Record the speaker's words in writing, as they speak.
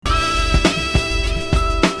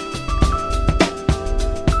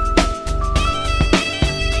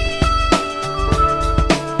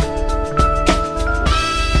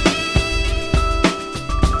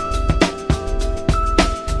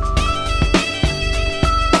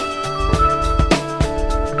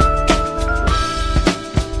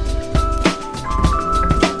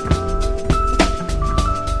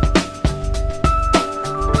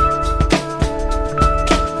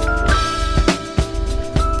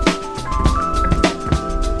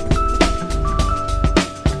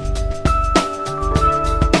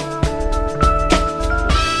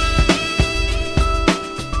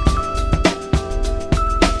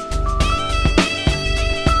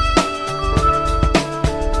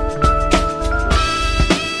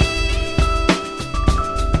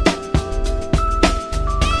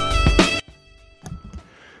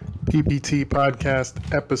PPT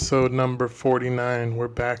podcast episode number 49. We're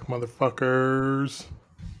back, motherfuckers.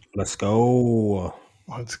 Let's go.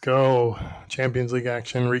 Let's go. Champions League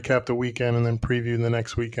action, recap the weekend, and then preview the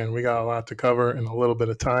next weekend. We got a lot to cover in a little bit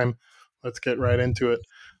of time. Let's get right into it.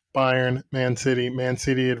 Bayern, Man City. Man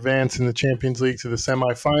City advance in the Champions League to the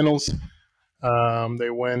semifinals. They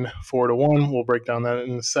win 4-1. We'll break down that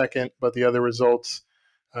in a second. But the other results,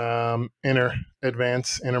 Inter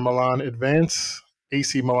Milan advance.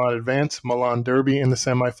 AC Milan advance, Milan Derby in the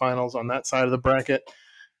semifinals on that side of the bracket.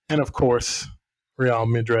 And of course, Real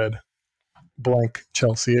Madrid blank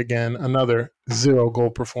Chelsea again. Another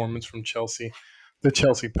 0-goal performance from Chelsea. The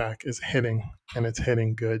Chelsea pack is hitting, and it's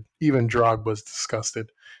hitting good. Even Drogba's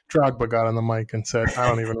disgusted. Drogba got on the mic and said, I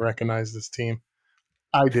don't even recognize this team.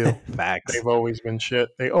 I do. Facts. They've always been shit.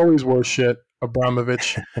 They always were shit.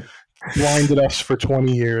 Abramovich blinded us for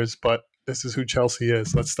 20 years, but this is who Chelsea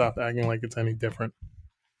is. Let's stop acting like it's any different.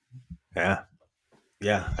 Yeah.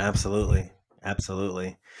 Yeah, absolutely.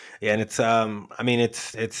 Absolutely. Yeah, and it's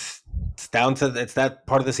it's down to it's that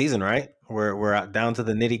part of the season, right? We're out down to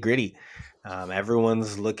the nitty-gritty.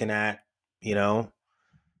 Everyone's looking at, you know,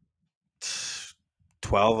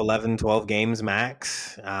 12, 11, 12 games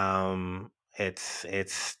max. It's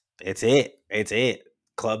it.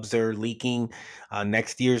 Clubs are leaking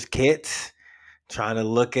next year's kits, trying to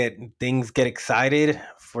look at things, get excited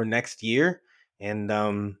for next year, and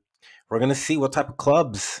we're gonna see what type of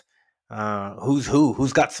clubs,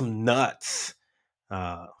 who's got some nuts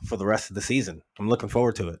for the rest of the season. I'm looking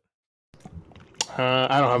forward to it.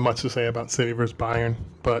 I don't have much to say about City versus Bayern,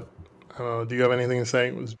 but do you have anything to say?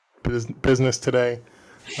 It was business today.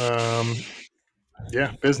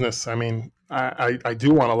 Yeah, business. I mean, I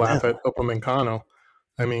do want to laugh Yeah, at Upamecano.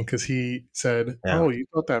 I mean, because he said, yeah, "Oh, you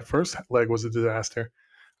thought that first leg was a disaster.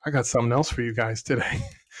 I got something else for you guys today."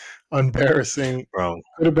 Embarrassing. bro.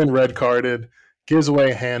 Could have been red carded. Gives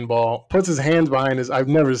away a handball. Puts his hands behind his. I've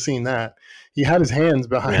never seen that. He had his hands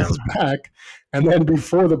behind Yeah, his back, and then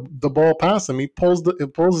before the ball passed him, he pulls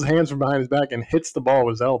his hands from behind his back and hits the ball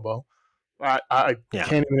with his elbow. I yeah,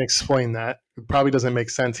 can't even explain that. It probably doesn't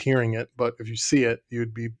make sense hearing it, but if you see it,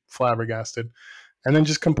 you'd be flabbergasted. And then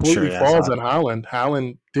just sure. completely Yeah, I saw falls it. at Haaland.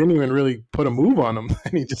 Haaland didn't even really put a move on him,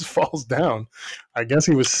 and he just falls down. I guess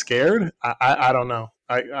he was scared. I don't know.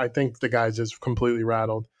 I think the guy's just completely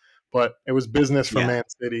rattled. But it was business for Yeah, Man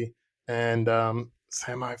City and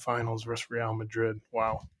semifinals versus Real Madrid.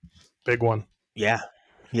 Wow, big one. yeah,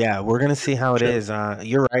 yeah. We're gonna see how it Chip. is.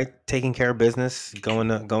 You're right. Taking care of business, going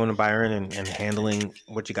to Byron and handling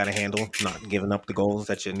what you got to handle, not giving up the goals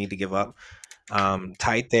that you need to give up.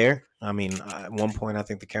 Tight there. I mean, at one point, I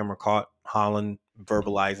think the camera caught Holland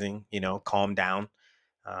verbalizing, calm down,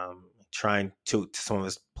 trying to some of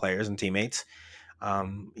his players and teammates.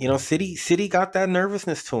 City got that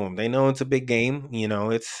nervousness to him. They know it's a big game.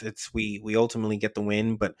 We ultimately get the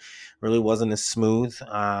win, but really wasn't as smooth.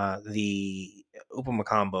 The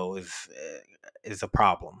Upamecano is a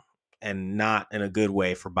problem, and not in a good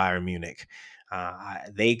way for Bayern Munich.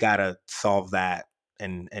 They gotta solve that,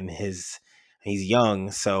 and he's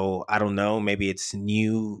young, so I don't know. Maybe it's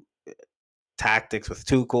new tactics with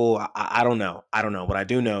Tuchel. I don't know. I don't know. What I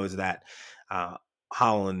do know is that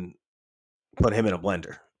Holland put him in a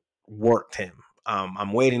blender, worked him.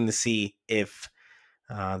 I'm waiting to see if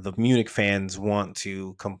the Munich fans want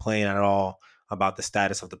to complain at all about the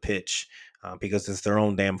status of the pitch, because it's their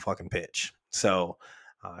own damn fucking pitch. So,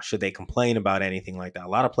 should they complain about anything like that? A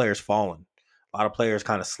lot of players falling, a lot of players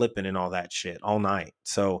kind of slipping and all that shit all night.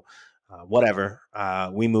 So, whatever.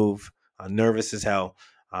 We move. Nervous as hell.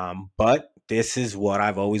 But this is what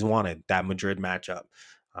I've always wanted, that Madrid matchup.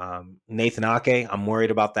 Nathan Ake, I'm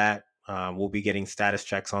worried about that. We'll be getting status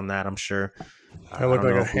checks on that, I'm sure. That I looked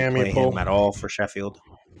don't like know a if we hammy play pull. him at all for Sheffield.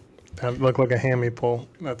 That looked like a hammy pull.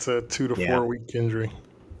 That's a 2 to Yeah, 4 week injury.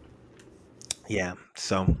 yeah.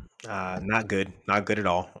 So, not good, not good at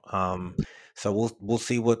all. So we'll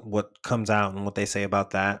see what comes out and what they say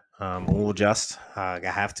about that. We'll adjust. I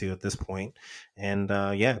have to at this point, and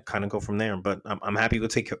yeah, kind of go from there. But I'm happy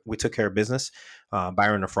we took care of business.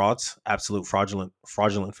 Byron are frauds, absolute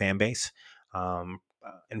fraudulent fan base,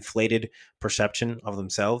 inflated perception of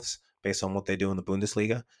themselves based on what they do in the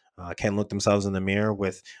Bundesliga. Can look themselves in the mirror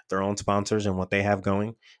with their own sponsors and what they have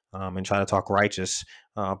going, and try to talk righteous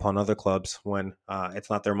upon other clubs when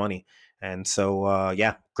it's not their money. And so,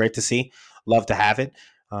 yeah, great to see. Love to have it.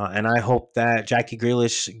 And I hope that Jackie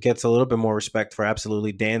Grealish gets a little bit more respect for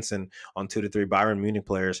absolutely dancing on 2 to 3 Bayern Munich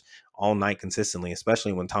players all night consistently,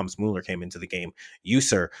 especially when Thomas Muller came into the game. You,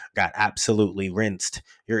 sir, got absolutely rinsed.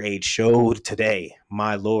 Your age showed today,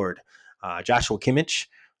 my lord. Joshua Kimmich,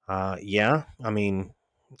 yeah, I mean,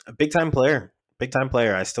 A big time player. Big time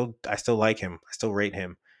player. I still like him. I still rate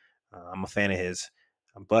him. I'm a fan of his.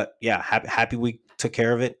 But yeah, happy we took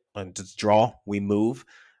care of it. And just draw, we move.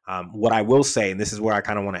 What I will say, and this is where I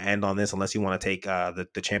kind of want to end on this, unless you want to take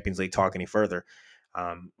the Champions League talk any further.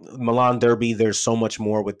 Milan Derby, there's so much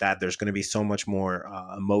more with that. There's going to be so much more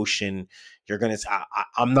emotion.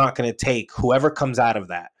 I'm not going to take whoever comes out of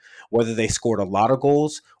that, whether they scored a lot of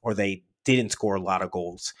goals or they didn't score a lot of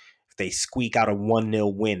goals. If they squeak out a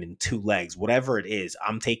 1-0 win in 2 legs, whatever it is,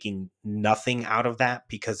 I'm taking nothing out of that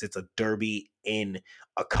because it's a derby in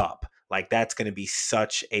a cup. Like, that's going to be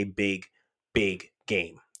such a big, big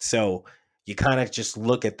game. So you kind of just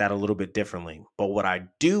look at that a little bit differently. But what I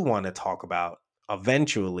do want to talk about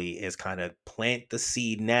eventually is kind of plant the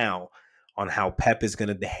seed now on how Pep is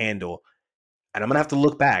going to handle. And I'm going to have to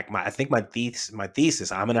look back. I think my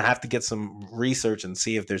thesis, I'm going to have to get some research and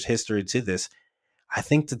see if there's history to this. I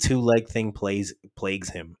think the 2-leg thing plagues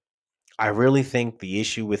him. I really think the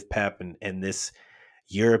issue with Pep and this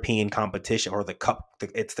European competition, or the cup,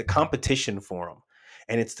 it's the competition for him.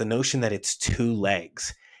 And it's the notion that it's 2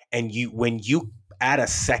 legs. And when you add a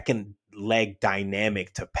second leg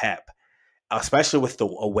dynamic to Pep, especially with the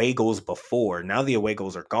away goals before. Now the away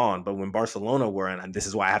goals are gone, but when Barcelona were, and this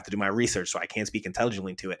is why I have to do my research, so I can't speak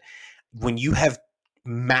intelligently to it. When you have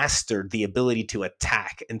mastered the ability to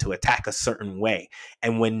attack and to attack a certain way,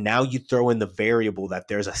 and when now you throw in the variable that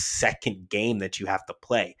there's a second game that you have to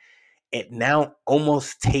play, it now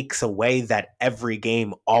almost takes away that every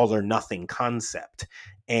game all or nothing concept.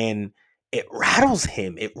 And it rattles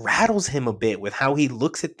him. It rattles him a bit with how he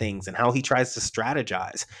looks at things and how he tries to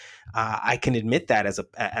strategize. I can admit that as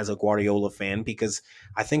a Guardiola fan, because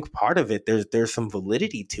I think part of it there's some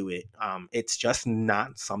validity to it. It's just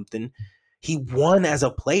not something he won as a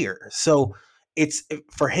player, so it's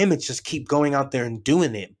for him. It's just keep going out there and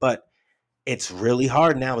doing it, but it's really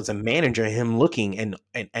hard now as a manager, him looking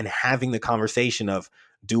and having the conversation of,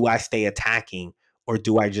 do I stay attacking or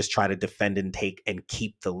do I just try to defend and take and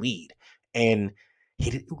keep the lead? And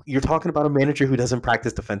you're talking about a manager who doesn't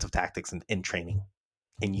practice defensive tactics in training.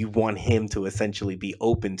 And you want him to essentially be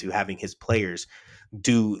open to having his players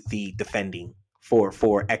do the defending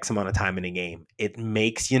for X amount of time in a game. It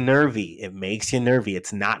makes you nervy.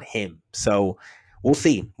 It's not him. So we'll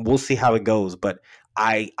see. We'll see how it goes. But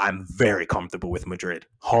I'm very comfortable with Madrid.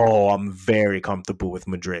 Oh, I'm very comfortable with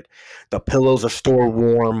Madrid. The pillows are still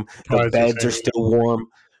warm. The beds are still warm.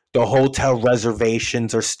 The hotel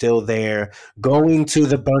reservations are still there. Going to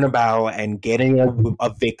the Bernabeu and getting a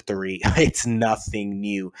victory, it's nothing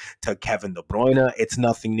new to Kevin De Bruyne. It's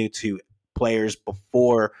nothing new to players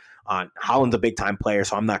before. Haaland's a big-time player,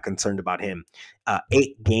 so I'm not concerned about him.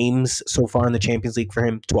 8 games so far in the Champions League for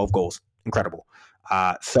him, 12 goals. Incredible.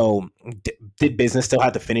 So did business, still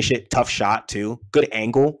had to finish it. Tough shot too. Good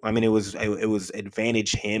angle. I mean, it was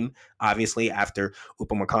advantage him, obviously, after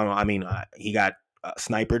Upamecano. I mean, he got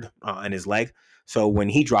sniped in his leg. So when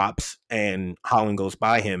he drops and Haaland goes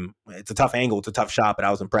by him, it's a tough angle. It's a tough shot, but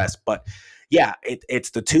I was impressed. But yeah,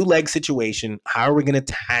 it's the 2-leg situation. How are we going to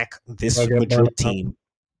attack this Madrid team?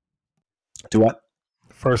 Do what?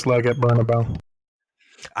 First leg at Bernabeu.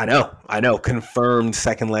 I know. Confirmed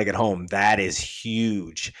second leg at home. That is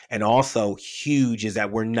huge. And also huge is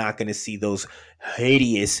that we're not going to see those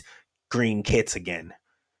hideous green kits again.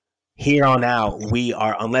 Here on out, we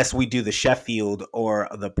are, unless we do the Sheffield or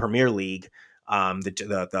the Premier League,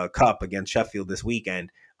 the Cup against Sheffield this weekend.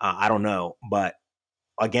 I don't know. But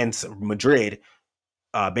against Madrid,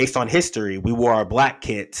 based on history, we wore our black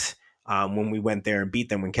kits when we went there and beat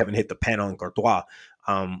them when Kevin hit the pen on Courtois.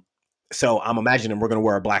 So I'm imagining we're going to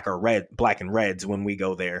wear black and reds when we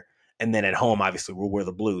go there. And then at home, obviously, we'll wear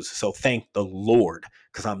the blues. So thank the Lord,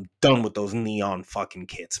 because I'm done with those neon fucking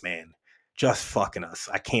kits, man. Just fucking us.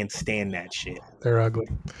 I can't stand that shit. They're ugly.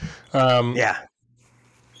 Yeah.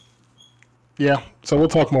 Yeah. So we'll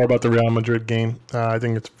talk more about the Real Madrid game. I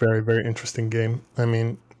think it's a very, very interesting game. I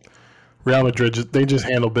mean, Real Madrid, they just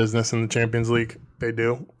handle business in the Champions League. They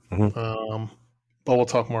do. Mm-hmm. But we'll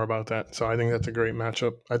talk more about that. So I think that's a great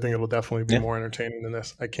matchup. I think it'll definitely be more entertaining than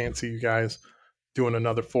this. I can't see you guys doing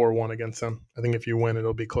another 4-1 against them. I think if you win,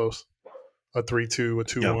 it'll be close. A 3-2, a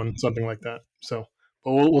 2-1, something like that. So,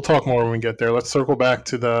 but we'll talk more when we get there. Let's circle back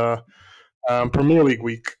to the Premier League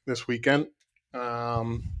week this weekend.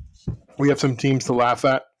 We have some teams to laugh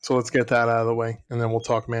at, so let's get that out of the way, and then we'll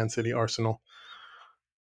talk Man City, Arsenal.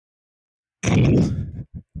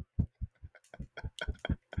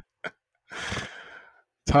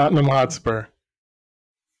 Tottenham Hotspur.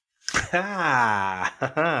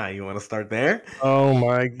 You want to start there? Oh,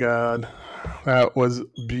 my God. That was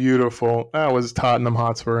beautiful. That was Tottenham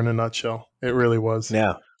Hotspur in a nutshell. It really was.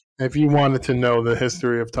 Yeah. If you wanted to know the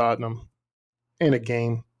history of Tottenham in a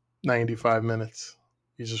game, 95 minutes,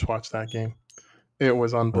 you just watch that game. It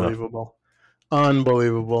was Yeah. unbelievable.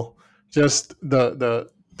 Unbelievable. Just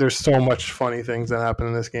there's so much funny things that happen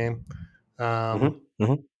in this game. Mm-hmm.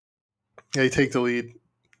 Mm-hmm. They take the lead.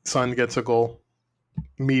 Son gets a goal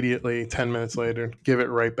immediately. 10 minutes later, give it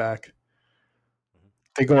right back.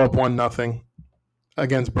 They go up 1-0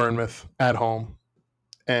 against Bournemouth at home,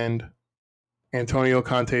 and Antonio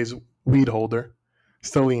Conte's weed holder,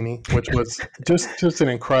 Stellini, which was just an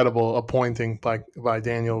incredible appointing by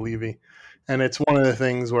Daniel Levy. And it's one of the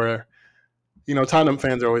things where, Tottenham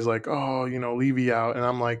fans are always like, oh, Levy out. And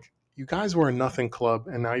I'm like, you guys were a nothing club,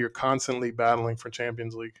 and now you're constantly battling for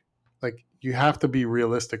Champions League. Like, you have to be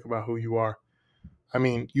realistic about who you are. I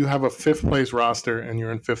mean, you have a fifth place roster, and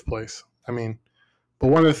you're in fifth place. I mean, but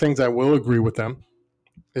one of the things I will agree with them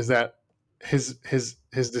is that his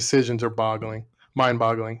decisions are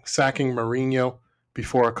mind-boggling. Sacking Mourinho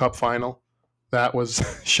before a cup final, that was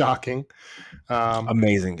shocking.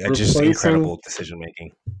 Amazing. Just incredible decision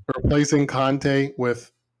making. Replacing Conte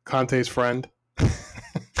with Conte's friend.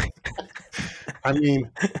 I mean,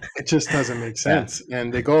 it just doesn't make sense. Yeah.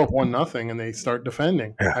 And they go up 1-0 and they start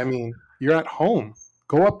defending. Yeah. I mean, you're at home.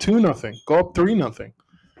 Go up 2-0. Go up 3-0.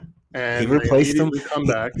 And he replaced him. Come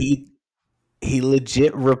back. He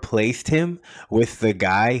legit replaced him with the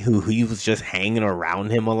guy who he was just hanging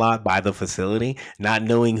around him a lot by the facility, not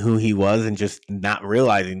knowing who he was and just not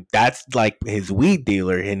realizing that's like his weed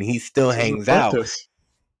dealer, and he still hangs out.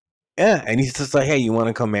 Yeah, and he's just like, hey, you want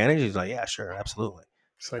to come manage? He's like, yeah, sure, absolutely.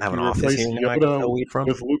 It's like I have an office here now I can sell weed from.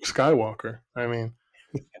 With Luke Skywalker. I mean,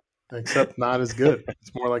 except not as good.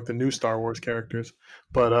 It's more like the new Star Wars characters.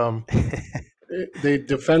 But they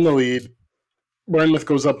defend the lead. Bournemouth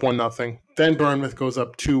goes up 1-0. Then Bournemouth goes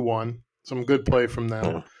up 2-1. Some good play from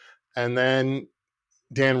them. And then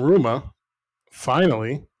Donnarumma,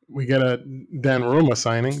 finally, we get a Donnarumma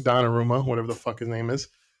signing. Donnarumma, whatever the fuck his name is.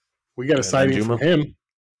 We get a sighting from him.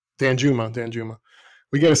 Danjuma.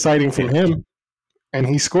 We get a sighting from him, and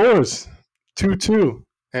he scores 2-2.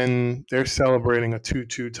 And they're celebrating a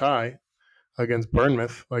 2-2 tie against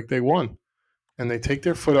Bournemouth like they won. And they take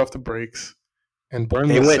their foot off the brakes. And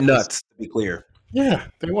Bournemouth they went nuts, to be clear. Yeah,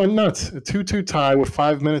 they went nuts. A 2-2 tie with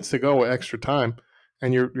 5 minutes to go with extra time,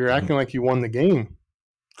 and you're acting like you won the game.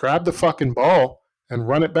 Grab the fucking ball and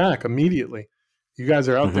run it back immediately. You guys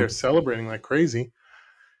are out there celebrating like crazy.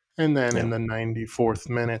 And then in the 94th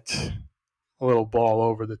minute, a little ball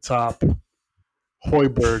over the top.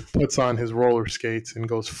 Højbjerg puts on his roller skates and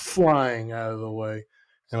goes flying out of the way.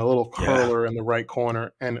 And a little curler in the right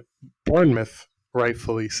corner. And Bournemouth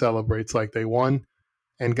rightfully celebrates like they won.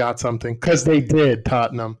 And got something, because they did,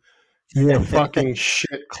 Tottenham. You're a fucking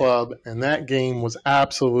shit club, and that game was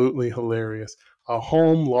absolutely hilarious. A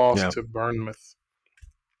home loss to Bournemouth.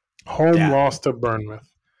 Loss to Bournemouth.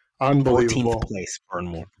 Unbelievable. 14th place,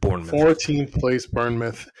 Bournemouth. 14th place,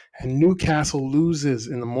 Bournemouth. And Newcastle loses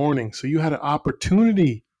in the morning, so you had an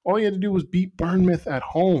opportunity. All you had to do was beat Bournemouth at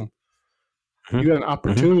home. You had an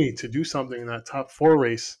opportunity to do something in that top 4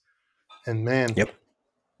 race, and man,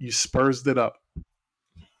 you Spursed it up.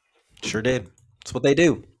 Sure did. That's what they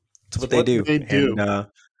do. That's what they do. And,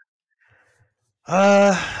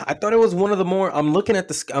 I thought it was one of the more. I'm looking at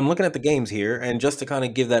the games here, and just to kind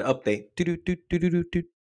of give that update.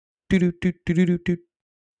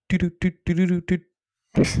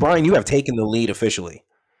 Brian, you have taken the lead officially.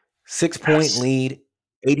 6-point lead,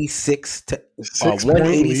 86 to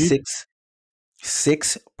 186.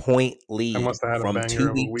 6-point lead. I must have had from a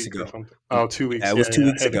 2 weeks ago. Or something. Oh, 2 weeks. That was 2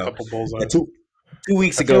 weeks ago. A couple bulls on 2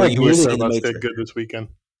 weeks ago, like you were seeing the Matrix. Did good this weekend.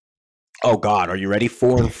 Oh God, are you ready?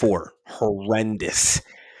 4-4. Horrendous.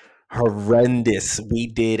 We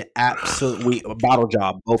did absolutely bottle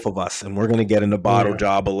job, both of us, and we're gonna get into bottle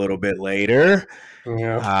job a little bit later.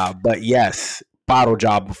 Yeah. But yes, bottle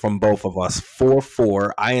job from both of us.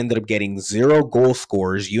 4-4. I ended up getting 0 goal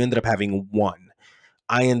scores. You ended up having 1.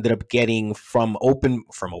 I ended up getting from open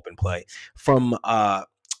play from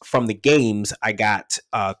the games. I got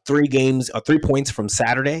 3 points from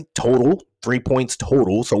Saturday total, 3 points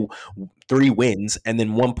total, so 3 wins, and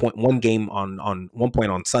then 1 point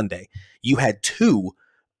on Sunday. You had 2.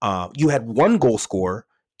 You had 1 goal score,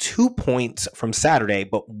 2 points from Saturday,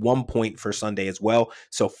 but 1 point for Sunday as well.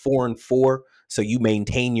 So 4-4. So you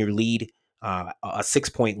maintain your lead. A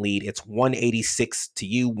 6-point lead. It's 186 to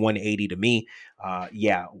you, 180 to me.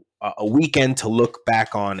 A weekend to look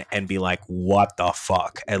back on and be like, what the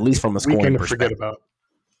fuck? At least from a scoring perspective. Forget about.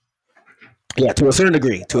 Yeah, to a certain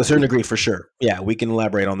degree, for sure. Yeah, we can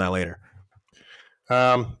elaborate on that later.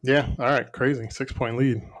 Yeah, all right, crazy 6-point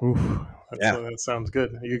lead. Oof. Yeah. That sounds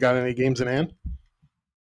good. You got any games in hand?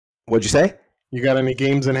 What'd you say? You got any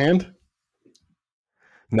games in hand?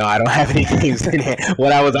 No, I don't have any games in hand.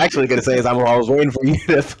 What I was actually going to say is I was waiting for you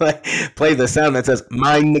to play the sound that says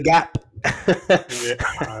 "Mind the Gap." Yeah,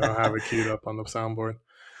 I don't have it queued up on the soundboard.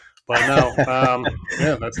 But no,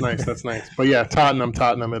 yeah, that's nice. That's nice. But yeah,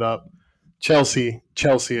 Tottenham it up. Chelsea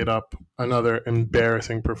it up. Another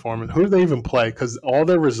embarrassing performance. Who do they even play? Because all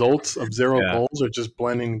their results of zero Yeah. goals are just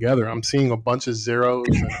blending together. I'm seeing a bunch of zeros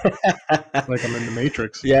and like I'm in the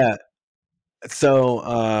Matrix. Yeah.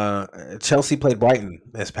 So Chelsea played Brighton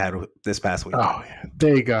this past week. Oh yeah,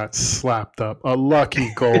 they got slapped up. A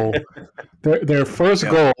lucky goal. Their first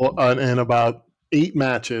Yep. goal in about 8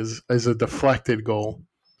 matches is a deflected goal.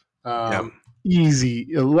 Yep. Easy,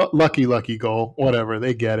 lucky goal, whatever.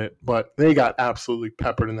 They get it, but they got absolutely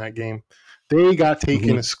peppered in that game. They got taken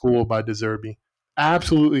to Mm-hmm. school by De Zerbi.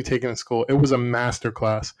 Absolutely taken to school. It was a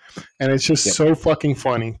masterclass, and it's just Yep. so fucking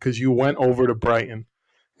funny because you went over to Brighton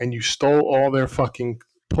and you stole all their fucking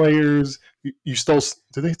players. You stole.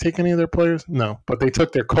 Did they take any of their players? No, but they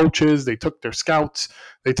took their coaches. They took their scouts.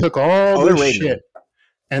 They took all Oh, they're this raiding them. shit,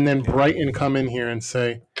 and then Yeah. Brighton come in here and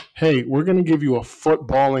say, "Hey, we're going to give you a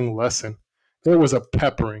footballing lesson." It was a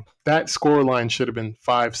peppering. That score line should have been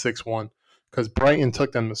 5-6-1 because Brighton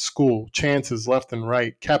took them to school. Chances left and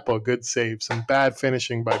right. Kepa, good save. Some bad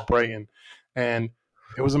finishing by Brighton. And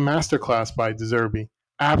it was a masterclass by De Zerbi.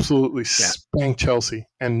 Absolutely Yeah. spanked Chelsea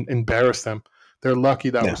and embarrassed them. They're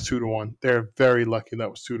lucky that Yeah. was 2-1. They're very lucky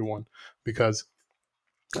that was 2-1 because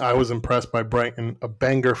I was impressed by Brighton. A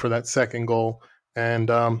banger for that second goal. And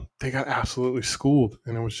they got absolutely schooled.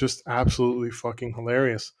 And it was just absolutely fucking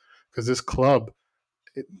hilarious because this club,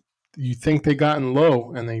 it, you think they gotten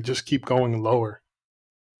low and they just keep going lower.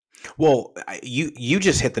 Well, you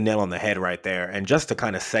just hit the nail on the head right there. And just to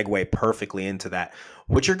kind of segue perfectly into that,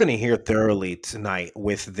 what you're going to hear thoroughly tonight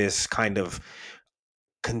with this kind of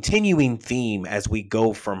continuing theme as we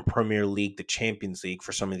go from Premier League to Champions League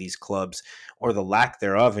for some of these clubs, or the lack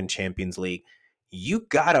thereof in Champions League, you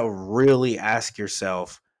got to really ask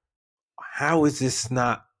yourself, how is this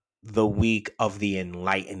not the week of the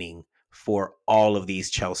enlightening for all of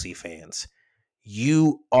these Chelsea fans?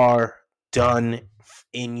 You are done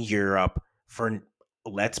in Europe for,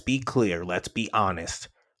 let's be clear, let's be honest,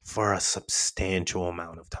 for a substantial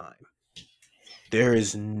amount of time. There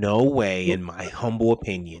is no way, in my humble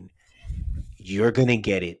opinion, you're going to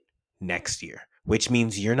get it next year, which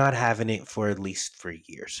means you're not having it for at least 3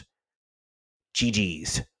 years.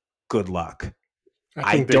 GG's. Good luck. I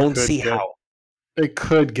I think they don't could see get how. they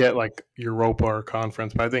could get like Europa or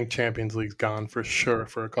conference, but I think Champions League's gone for sure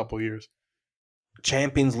for a couple years.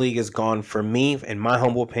 Champions League is gone for me, in my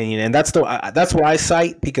humble opinion, and that's what I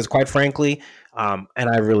cite because, quite frankly, and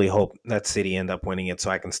I really hope that City end up winning it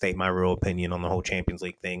so I can state my real opinion on the whole Champions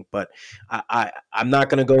League thing. But I'm not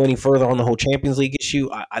going to go any further on the whole Champions League issue.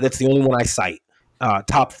 That's the only one I cite.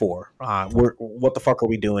 Top four. What the fuck are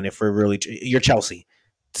we doing if we're really? You're Chelsea,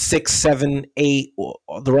 6, 7, 8.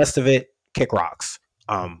 The rest of it, kick rocks.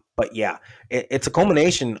 But yeah, it's a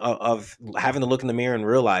culmination of having to look in the mirror and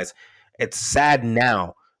realize it's sad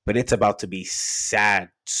now, but it's about to be sad.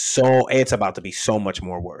 So it's about to be so much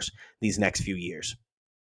more worse these next few years.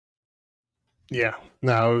 Yeah,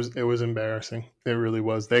 no, it was embarrassing. It really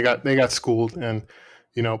was. They got schooled, and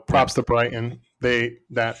props to Brighton.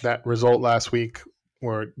 That result last week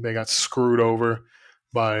where they got screwed over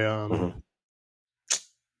by Mm-hmm.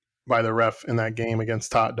 by the ref in that game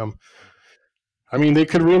against Tottenham. I mean, they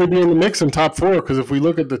could really be in the mix in top four because if we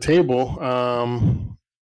look at the table,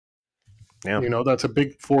 Yeah. that's a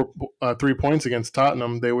big 3 points against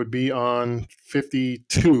Tottenham. They would be on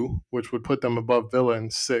 52, which would put them above Villa in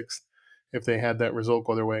sixth if they had that result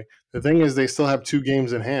go their way. The thing is, they still have 2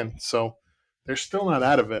 games in hand, so they're still not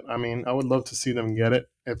out of it. I mean, I would love to see them get it.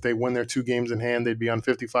 If they win their 2 games in hand, they'd be on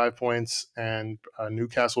 55 points, and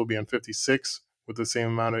Newcastle would be on 56 with the same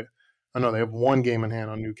amount of. Oh, no, they have 1 game in hand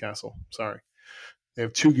on Newcastle. Sorry. They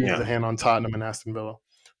have 2 games Yeah. in hand on Tottenham and Aston Villa.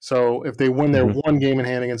 So if they win their Mm-hmm. 1 game in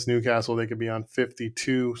hand against Newcastle, they could be on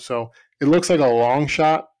 52. So it looks like a long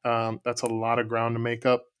shot. That's a lot of ground to make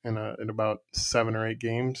up in about 7 or 8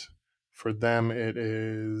 games. For them, it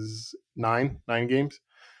is nine games.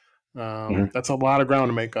 Mm-hmm. That's a lot of ground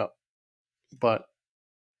to make up, but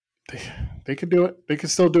they could do it. They could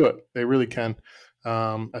still do it. They really can.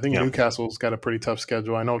 I think Yeah. Newcastle's got a pretty tough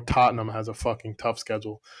schedule. I know Tottenham has a fucking tough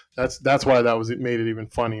schedule. That's why it made it even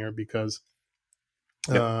funnier because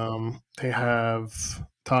they have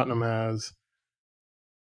Tottenham has.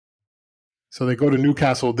 So they go to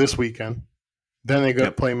Newcastle this weekend. Then they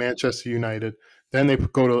go play Manchester United. Then they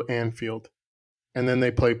go to Anfield. and then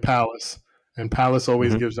they play Palace, and Palace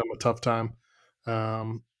always Hmm. gives them a tough time.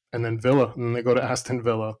 And then Villa, and then they go to Aston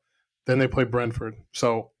Villa, then they play Brentford.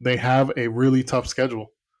 So they have a really tough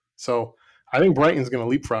schedule. So I think Brighton's going to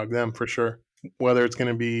leapfrog them for sure. Whether it's going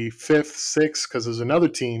to be fifth, sixth, because there's another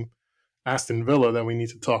team, Aston Villa, that we need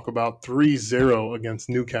to talk about 3-0 against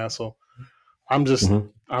Newcastle. I'm just Hmm.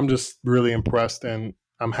 I'm just really impressed, and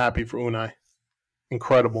I'm happy for Unai.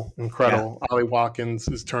 Incredible, Yeah. incredible. Ollie Watkins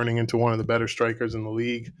is turning into one of the better strikers in the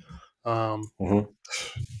league. Um, Hmm.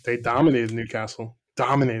 they dominated Newcastle,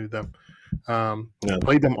 dominated them. Yeah.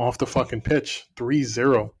 Played them off the fucking pitch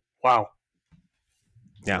 3-0. Wow.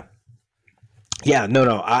 Yeah. Yeah.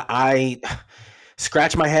 No. I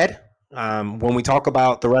scratch my head. When we talk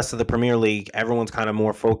about the rest of the Premier League, everyone's kind of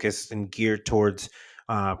more focused and geared towards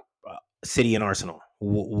uh, City and Arsenal.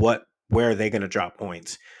 Where are they going to drop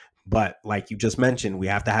points? But like you just mentioned, we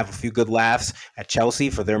have to have a few good laughs at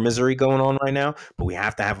Chelsea for their misery going on right now. But we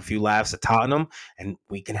have to have a few laughs at Tottenham, and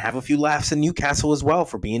we can have a few laughs at Newcastle as well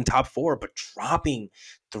for being top four. But dropping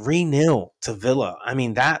 3-0 to Villa, I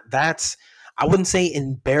mean that's I wouldn't say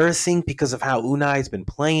embarrassing because of how Unai's been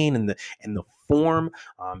playing and the form.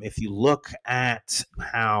 If you look at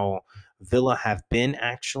how Villa have been,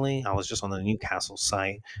 actually, I was just on the Newcastle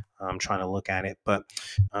site. I'm trying to look at it, but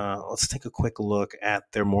let's take a quick look at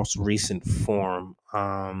their most recent form.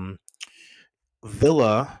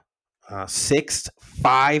 Villa, sixth,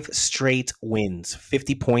 5 straight wins,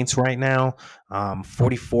 50 points right now,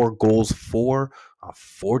 44 goals for,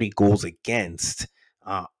 40 goals against.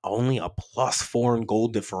 Only a +4 in goal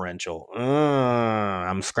differential.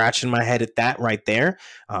 I'm scratching my head at that right there.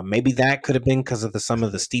 Maybe that could have been because of some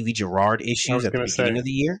of the Stevie Gerrard I issues was at the going to say, beginning of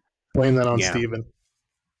the year. blame that on Yeah, Steven.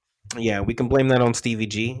 yeah, we can blame that on Stevie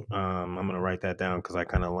G. I'm gonna write that down because I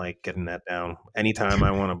kind of like getting that down. Anytime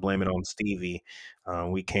I want to blame it on Stevie,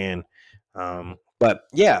 we can. But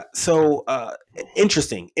yeah, so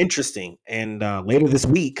interesting. And later this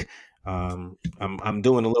week, I'm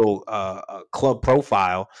doing a little club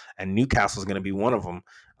profile, and Newcastle is going to be one of them.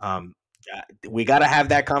 We got to have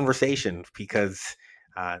that conversation because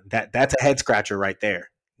that's a head scratcher right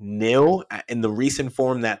there. Nil in the recent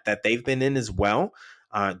form that they've been in as well.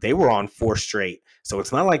 They were on 4 straight, so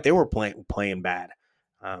it's not like they were playing bad.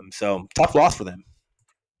 So tough loss for them.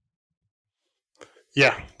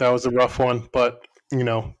 Yeah, that was a rough one, but,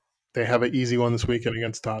 they have an easy one this weekend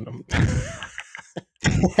against Tottenham.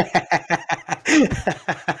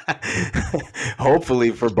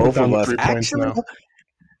 Hopefully for We're both down of to us. 3 points Actually,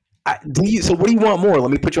 now. do you? So what do you want more?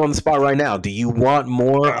 Let me put you on the spot right now. Do you want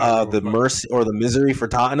more No, the mercy or the misery for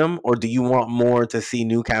Tottenham, or do you want more to see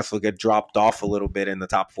Newcastle get dropped off a little bit in the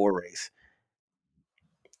top four race?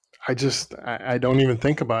 I don't even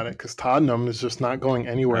think about it because Tottenham is just not going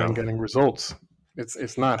anywhere No. and getting results.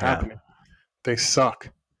 It's not Yeah. happening. They suck.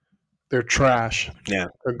 They're trash. Yeah.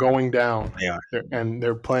 They're going down. They are.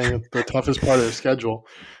 They're playing the toughest part of their schedule.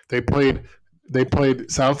 They played they played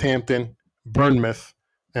Southampton, Bournemouth,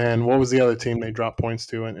 and what was the other team they dropped points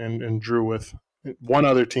to and drew with? One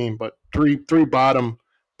other team, but three bottom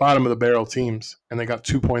of the barrel teams, and they got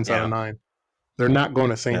 2 points out Yeah. of 9. They're not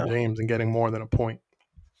going to St. Yeah. James and getting more than a point.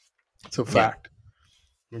 It's a Yeah. fact.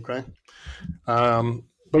 Okay.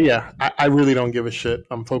 But yeah, I really don't give a shit.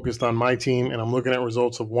 I'm focused on my team, and I'm looking at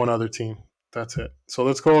results of one other team. That's it. So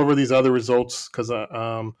let's go over these other results because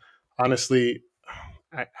honestly,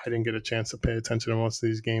 I didn't get a chance to pay attention to most of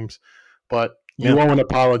these games. But you Yeah. owe an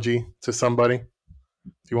apology to somebody. Do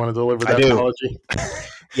you want to deliver I that do. apology?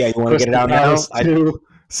 Yeah. You want to get it Crystal out now? Palace 2,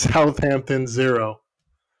 Southampton 0.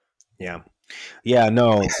 Yeah. Yeah,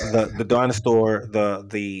 no, the dinosaur,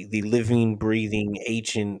 the living, breathing,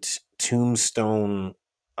 ancient tombstone,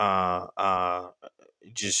 uh, uh,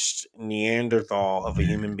 just Neanderthal of a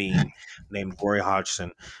human being named Roy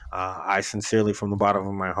Hodgson. I sincerely, from the bottom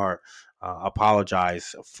of my heart,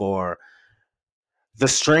 apologize for the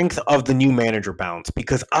strength of the new manager bounce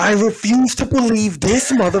because I refuse to believe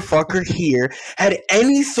this motherfucker here had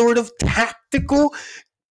any sort of tactical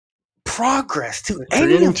progress to They're any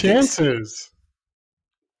creating of this. chances.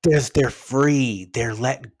 They're free. They're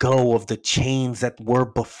let go of the chains that were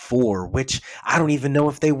before, which I don't even know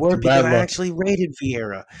if they were because Bad I luck. actually rated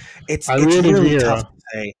Vieira. It's I it's rated really tough Vieira. to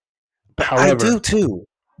say, but I However, do too.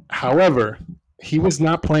 however, he was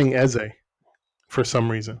not playing Eze for some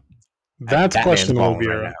reason. That's That man's questionable, balling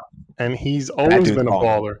right Vieira. now. And he's That always dude's been a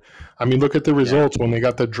balling. baller. I mean, look at the Yeah. results when they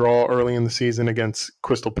got the draw early in the season against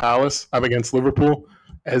Crystal Palace. I'm against Liverpool.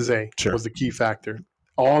 Eze Sure. was the key factor.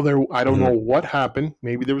 I don't know Hmm. what happened.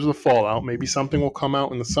 Maybe there was a fallout. Maybe something will come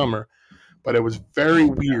out in the summer. But it was very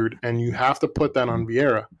weird, and you have to put that on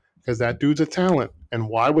Vieira. because that dude's a talent. And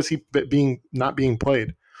why was he not being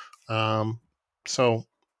played? So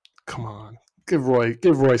come on, give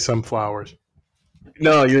Roy some flowers.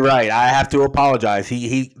 No, you're right. I have to apologize.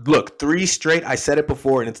 He look, 3 straight. I said it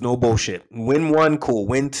before, and it's no bullshit. Win one, cool.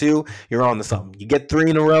 Win two, you're on to something. You get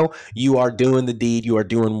 3 in a row, you are doing the deed. You are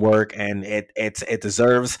doing work, and it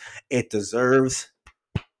deserves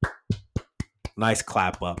nice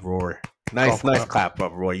clap up, Roy. Nice clap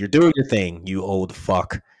up, Roy. You're doing your thing, you old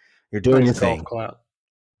fuck. You're doing Nice your golf thing. clap.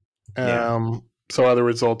 Yeah. So other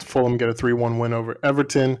results: Fulham get a 3-1 win over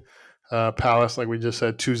Everton. Palace, like we just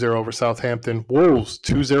said, 2-0 over Southampton. Wolves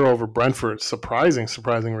 2-0 over Brentford. Surprising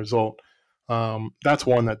result. That's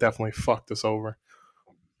one that definitely fucked us over.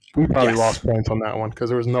 We probably lost points on that one because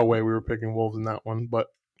there was no way we were picking Wolves in that one. But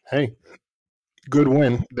hey, good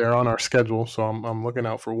win. They're on our schedule, so I'm looking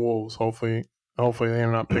out for Wolves. Hopefully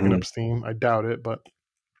they're not picking up steam. I doubt it, but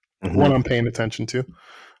one I'm paying attention to.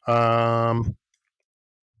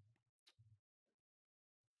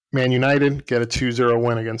 Man United get a 2-0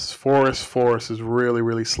 win against Forest. Forest is really,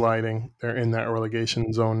 really sliding. They're in that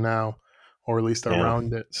relegation zone now, or at least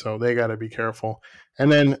around it. So they got to be careful.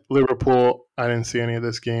 And then Liverpool, I didn't see any of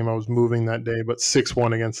this game. I was moving that day, but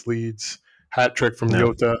 6-1 against Leeds. Hat trick from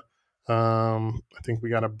Jota. I think we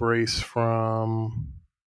got a brace from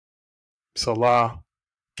Salah,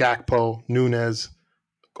 Gakpo, Nunez.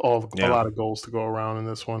 A lot of goals to go around in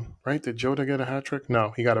this one, right? Did Jota get a hat trick?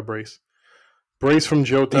 No, he got a brace. Brace from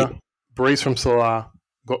Jota, brace from Salah,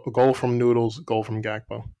 goal from Noodles, goal from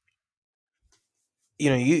Gakpo. You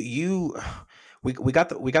know, we got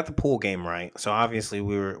the pool game right, so obviously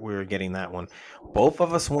we were getting that one. Both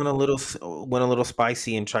of us went a little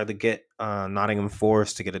spicy and tried to get Nottingham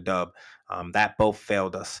Forest to get a dub. That both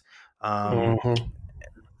failed us. The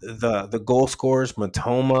goal scorers: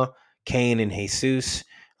 Matoma, Kane, and Jesus.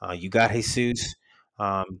 You got Jesus,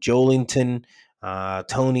 Joelinton,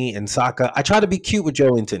 Tony, and Saka. I tried to be cute with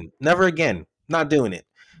Joelinton. Never again. Not doing it.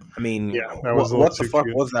 I mean, what the fuck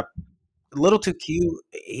was that? A little too cute.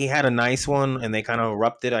 He had a nice one, and they kind of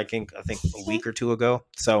erupted. I think a week or two ago.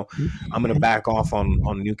 So I'm gonna back off on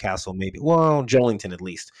Newcastle, maybe. Well, Joelinton at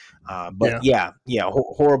least. But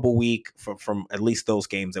horrible week from at least those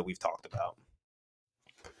games that we've talked about.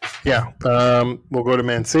 Yeah, we'll go to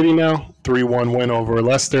Man City now. 3-1 win over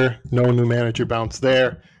Leicester. No new manager bounce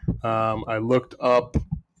there. I looked up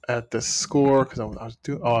at the score because I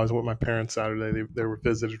was with my parents Saturday. They were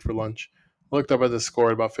visited for lunch. Looked up at the score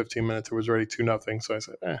at about 15 minutes. It was already 2-0. So I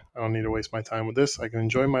said, I don't need to waste my time with this. I can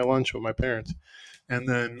enjoy my lunch with my parents. And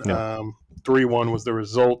then 3-1 was the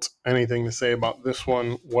result. Anything to say about this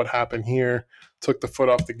one? What happened here? Took the foot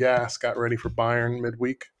off the gas. Got ready for Bayern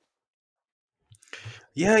midweek.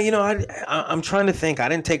 Yeah, I'm trying to think. I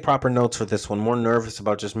didn't take proper notes for this one. More nervous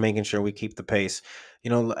about just making sure we keep the pace.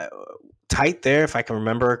 Tight there, if I can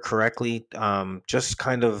remember correctly. Just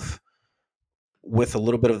kind of with a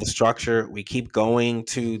little bit of the structure, we keep going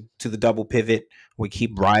to the double pivot. We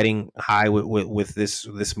keep riding high with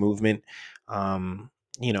this movement.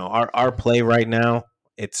 Our play right now,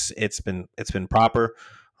 it's been proper.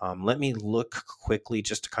 Let me look quickly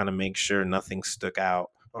just to kind of make sure nothing stuck out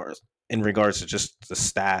or in regards to just the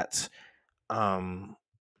stats.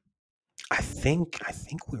 I think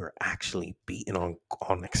we were actually beaten on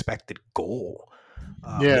expected goal.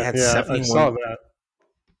 We had 71. I saw that.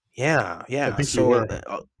 Yeah. I think you were,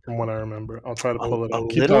 from what I remember. I'll try to pull it up.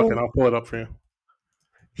 Keep talking. I'll pull it up for you.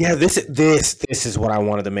 Yeah, this is what I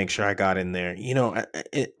wanted to make sure I got in there.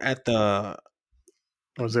 At the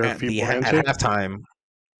was there a feeble handshake?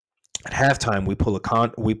 At halftime, we pull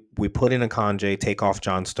we put in a Akanji, take off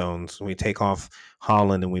John Stones, we take off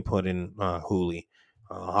Holland, and we put in Hooley.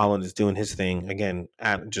 Holland is doing his thing again,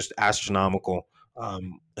 just astronomical.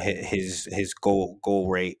 His goal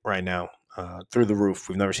rate right now, through the roof.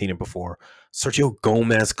 We've never seen it before. Sergio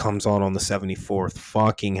Gomez comes on the 74th.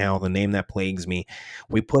 Fucking hell, the name that plagues me.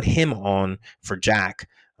 We put him on for Jack.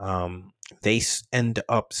 They end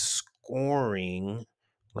up scoring.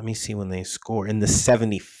 Let me see when they score in the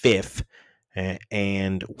 75th,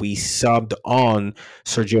 and we subbed on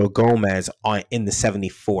Sergio Gomez in the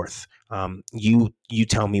 74th. You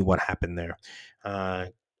tell me what happened there.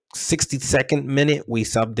 62nd minute, we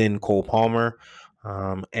subbed in Cole Palmer.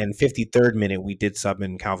 And 53rd minute, we did sub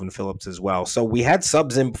in Calvin Phillips as well. So we had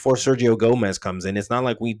subs in before Sergio Gomez comes in. It's not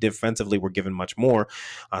like we defensively were given much more.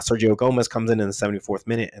 Sergio Gomez comes in the 74th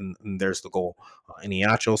minute, and there's the goal.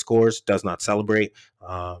 Iniacho scores, does not celebrate.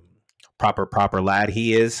 Proper lad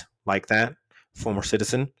he is, like that. Former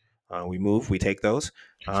citizen. We take those.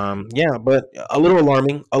 But a little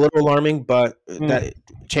alarming, but that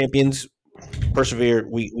champions persevere.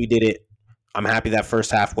 We did it. I'm happy that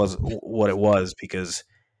first half was what it was because,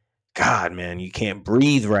 God, man, you can't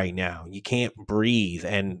breathe right now. You can't breathe.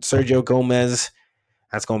 And Sergio Gomez,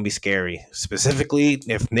 that's going to be scary, specifically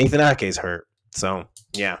if Nathan Ake's hurt. So,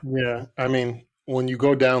 yeah. Yeah, I mean, when you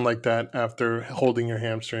go down like that after holding your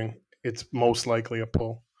hamstring, it's most likely a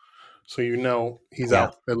pull. So you know he's Yeah.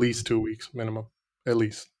 out at least 2 weeks minimum, at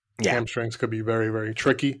least. Yeah. Hamstrings could be very, very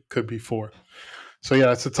tricky. Could be 4. So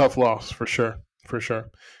yeah, it's a tough loss for sure, for sure.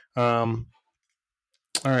 Um,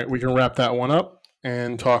 all right, we can wrap that one up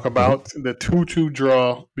and talk Mhm. about the 2-2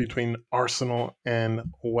 draw between Arsenal and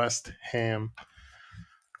West Ham.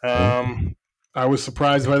 I was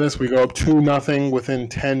surprised by this. We go up 2-0 within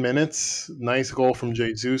 10 minutes. Nice goal from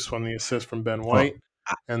Jesus on the assist from Ben Well, White.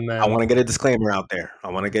 I, And I want then to get a disclaimer out there. I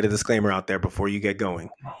want to get a disclaimer out there before you get going.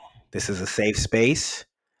 This is a safe space.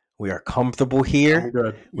 We are comfortable I'm here.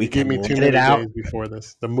 good. We You gave can me too let it many out. days before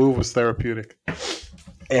this. The move was therapeutic.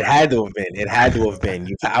 It had to have been. It had to have been.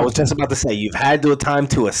 I was just about to say, you've had a time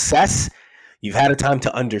to assess. You've had a time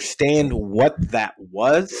to understand what that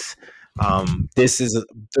was.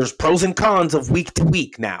 There's pros and cons of week to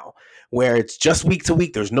week now, where it's just week to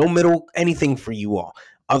week. There's no middle anything for you all.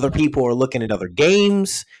 Other people are looking at other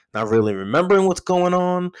games, not really remembering what's going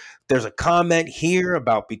on. There's a comment here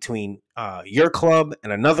about between your club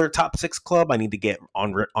and another top 6 club. I need to get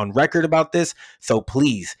on record about this. So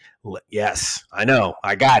please, yes, I know,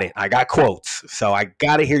 I got it. I got quotes, so I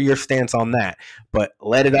got to hear your stance on that. But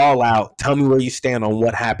let it all out. Tell me where you stand on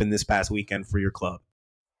what happened this past weekend for your club.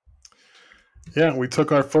 Yeah, we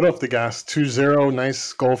took our foot off the gas. 2-0,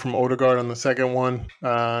 nice goal from Odegaard on the second one.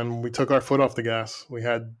 And we took our foot off the gas. We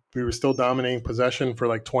were still dominating possession for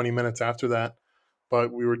like 20 minutes after that,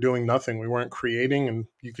 but we were doing nothing. We weren't creating, and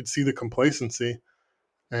you could see the complacency.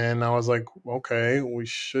 And I was like, okay, we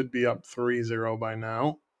should be up 3-0 by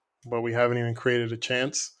now, but we haven't even created a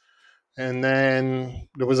chance. And then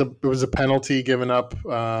there was a penalty given up.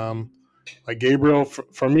 Like Gabriel,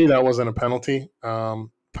 for me, that wasn't a penalty.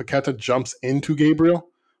 Paqueta jumps into Gabriel.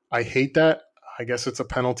 I hate that. I guess it's a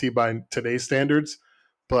penalty by today's standards,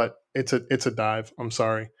 but it's a dive. I'm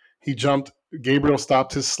sorry. He jumped. Gabriel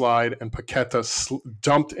stopped his slide, and Paqueta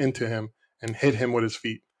jumped into him and hit him with his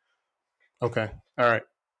feet. Okay, all right.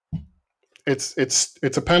 It's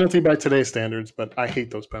a penalty by today's standards, but I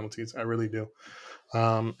hate those penalties. I really do.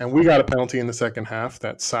 And we got a penalty in the second half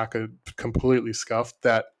that Saka completely scuffed.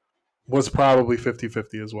 That was probably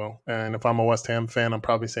 50-50 as well. And if I'm a West Ham fan, I'm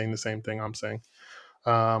probably saying the same thing I'm saying.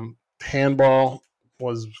 Handball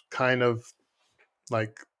was kind of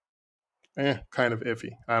like, kind of iffy.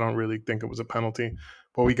 I don't really think it was a penalty.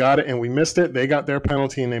 But we got it and we missed it. They got their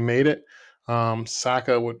penalty and they made it.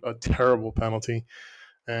 Saka with a terrible penalty.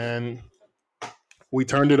 And we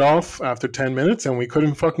turned it off after 10 minutes and we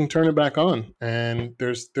couldn't fucking turn it back on. And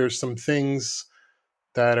there's some things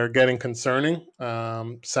that are getting concerning.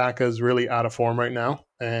 Saka is really out of form right now.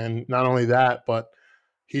 And not only that, but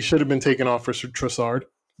he should have been taken off for Trossard.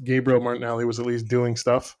 Gabriel Martinelli was at least doing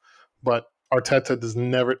stuff, but Arteta does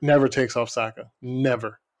never takes off Saka.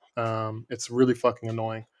 Never. It's really fucking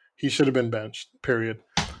annoying. He should have been benched, period.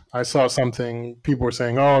 I saw something, people were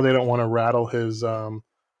saying, oh, they don't want to rattle his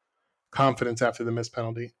confidence after the missed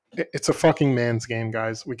penalty. It's a fucking man's game,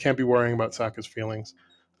 guys. We can't be worrying about Saka's feelings.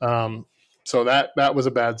 So that was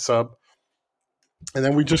a bad sub. And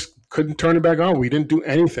then we just couldn't turn it back on. We didn't do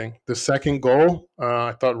anything. The second goal,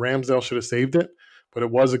 I thought Ramsdale should have saved it, but it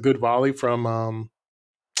was a good volley from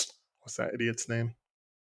what's that idiot's name?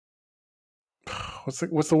 What's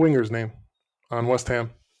the winger's name on West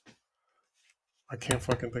Ham? I can't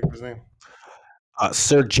fucking think of his name.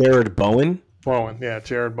 Sir Jared Bowen. Bowen, yeah,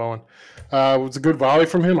 Jared Bowen. It was a good volley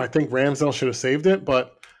from him. I think Ramsdale should have saved it,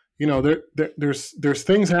 but there's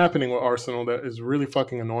things happening with Arsenal that is really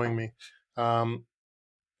fucking annoying me.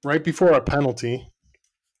 Right before our penalty,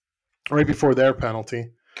 right before their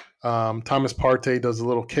penalty, Thomas Partey does a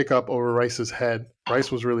little kick up over Rice's head.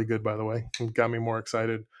 Rice was really good, by the way. It got me more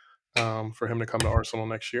excited for him to come to Arsenal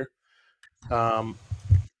next year.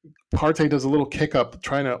 Partey does a little kick up,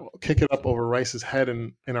 trying to kick it up over Rice's head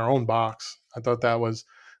in our own box. I thought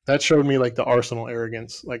that showed me like the Arsenal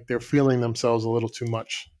arrogance, like they're feeling themselves a little too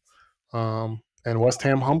much. And West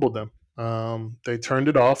Ham humbled them. They turned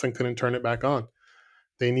it off and couldn't turn it back on.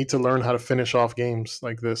 They need to learn how to finish off games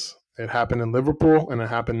like this. It happened in Liverpool and it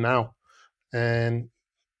happened now. And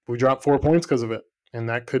we dropped 4 points because of it. And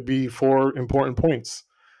that could be 4 important points.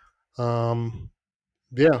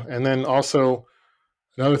 Yeah. And then also,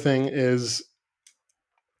 another thing is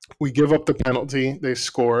we give up the penalty, they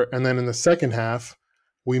score. And then in the second half,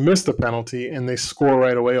 we miss the penalty and they score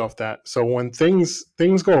right away off that. So when things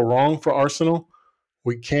go wrong for Arsenal,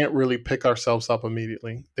 we can't really pick ourselves up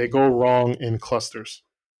immediately. They go wrong in clusters.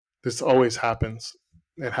 This always happens.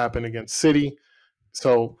 It happened against City.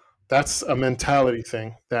 So that's a mentality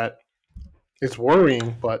thing that is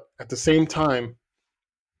worrying, but at the same time,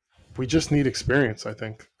 we just need experience, I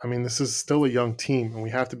think. I mean, this is still a young team, and we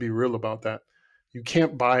have to be real about that. You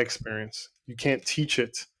can't buy experience, you can't teach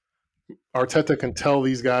it. Arteta can tell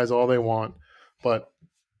these guys all they want, but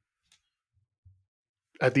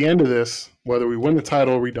at the end of this, whether we win the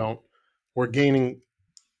title or we don't, we're gaining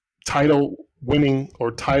title winning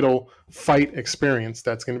or title fight experience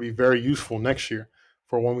that's going to be very useful next year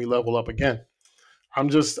for when we level up again.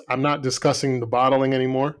 I'm not discussing the bottling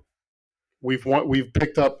anymore. We've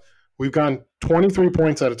gone 23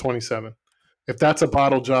 points out of 27. If that's a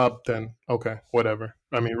bottle job, then okay, whatever.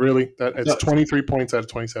 I mean, really, that it's 23 points out of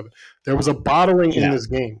 27. There was a bottling in this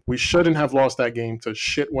game. We shouldn't have lost that game to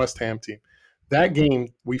shit West Ham team. That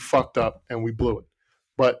game we fucked up and we blew it.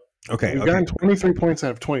 But we've gotten 23 points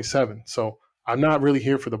out of 27. So I'm not really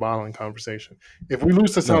here for the bottling conversation. If we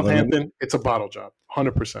lose to Southampton, it's a bottle job,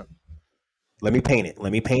 100%. Let me paint it.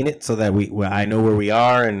 Let me paint it so that I know where we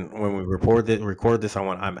are, and when we record this,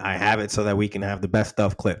 I have it so that we can have the best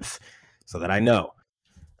stuff clips, so that I know.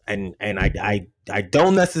 And I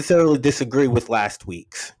don't necessarily disagree with last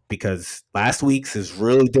week's, because last week's is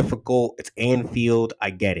really difficult. It's Anfield.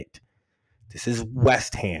 I get it. This is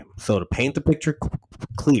West Ham. So to paint the picture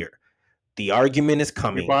clear, the argument is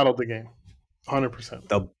coming. We bottled the game,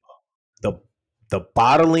 100%. The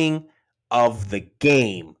bottling of the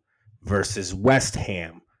game versus West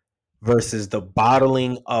Ham versus the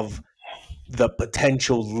bottling of the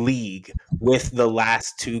potential league with the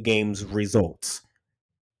last two games results.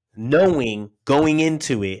 Knowing going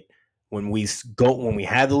into it, when we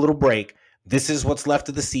had the little break, this is what's left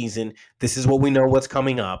of the season. This is what we know what's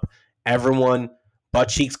coming up. Everyone, butt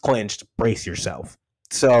cheeks clenched, brace yourself.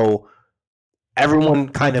 So everyone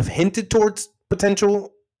kind of hinted towards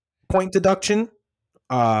potential point deduction.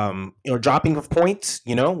 Dropping of points,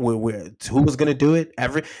 who was going to do it?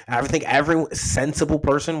 Every sensible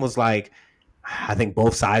person was like, I think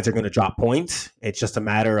both sides are going to drop points. It's just a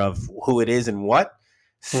matter of who it is and what.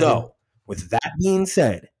 So, with that being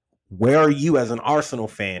said, where are you as an Arsenal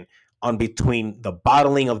fan on between the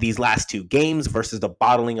bottling of these last two games versus the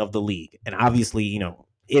bottling of the league? And obviously,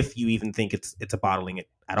 if you even think it's a bottling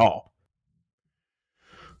at all.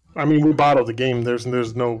 I mean, we bottled the game. There's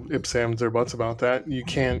no ifs, ands, or buts about that. You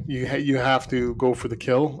can't. You have to go for the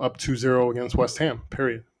kill up 2-0 against West Ham.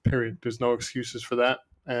 Period. There's no excuses for that.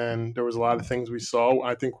 And there was a lot of things we saw.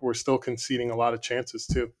 I think we're still conceding a lot of chances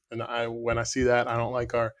too. And when I see that, I don't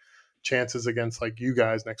like our chances against like you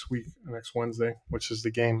guys next Wednesday, which is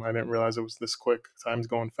the game. I didn't realize it was this quick. Time's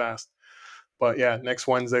going fast. But yeah, next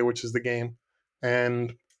Wednesday, which is the game.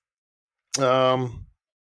 And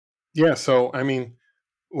yeah. So I mean,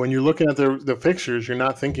 when you're looking at the fixtures, you're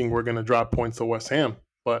not thinking we're going to drop points to West Ham,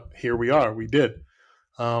 but here we are. We did.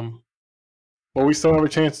 But we still have a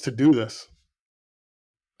chance to do this.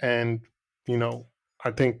 And,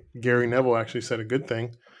 I think Gary Neville actually said a good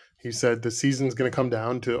thing. He said the season's going to come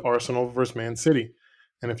down to Arsenal versus Man City.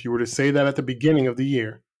 And if you were to say that at the beginning of the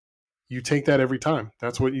year, you take that every time.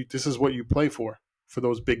 This is what you play for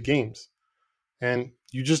those big games. And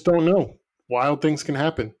you just don't know. Wild things can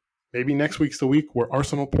happen. Maybe next week's the week where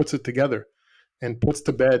Arsenal puts it together and puts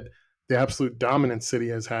to bed the absolute dominance City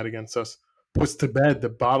has had against us, puts to bed the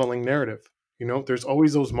bottling narrative. There's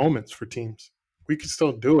always those moments for teams. We could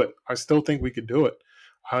still do it. I still think we could do it.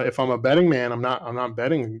 If I'm a betting man, I'm not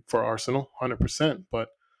betting for Arsenal 100%. But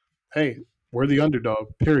hey, we're the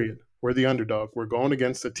underdog. Period. We're the underdog. We're going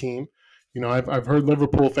against a team. I've heard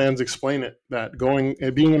Liverpool fans explain it that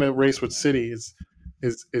being in a race with City is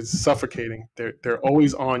suffocating. They're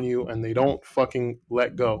always on you and they don't fucking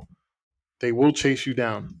let go. They will chase you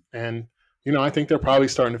down. And I think they're probably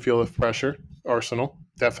starting to feel the pressure. Arsenal,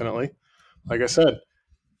 definitely. Like I said,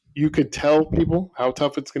 you could tell people how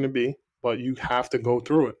tough it's going to be, but you have to go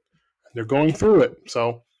through it. And they're going through it.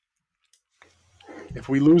 So if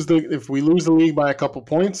we lose the league by a couple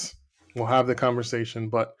points, we'll have the conversation.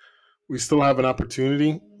 But we still have an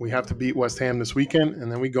opportunity. We have to beat West Ham this weekend,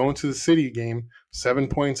 and then we go into the City game 7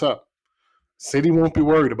 points up. City won't be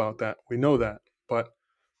worried about that. We know that. But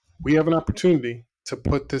we have an opportunity to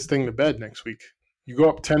put this thing to bed next week. You go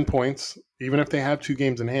up 10 points, even if they have 2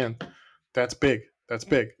 games in hand. That's big.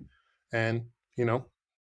 And,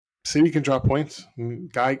 City can drop points.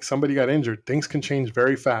 Somebody got injured. Things can change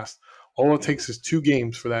very fast. All it takes is 2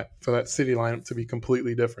 games for that City lineup to be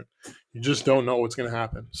completely different. You just don't know what's going to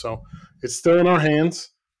happen. So it's still in our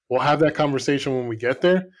hands. We'll have that conversation when we get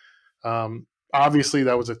there. Obviously,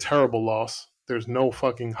 that was a terrible loss. There's no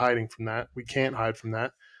fucking hiding from that. We can't hide from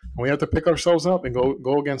that. And we have to pick ourselves up and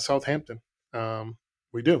go against Southampton.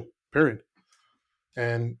 We do. Period.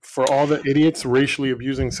 And for all the idiots racially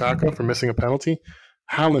abusing Saka for missing a penalty,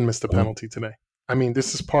 Haaland missed a penalty today. I mean,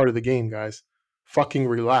 this is part of the game, guys. Fucking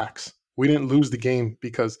relax. We didn't lose the game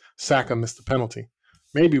because Saka missed a penalty.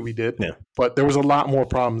 Maybe we did, but there was a lot more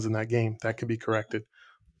problems in that game that could be corrected.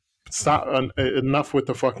 Stop enough with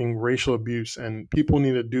the fucking racial abuse, and people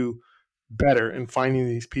need to do better in finding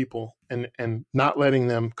these people and not letting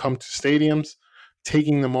them come to stadiums,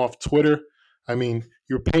 taking them off Twitter. I mean,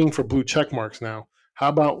 you're paying for blue check marks now. How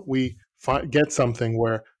about we get something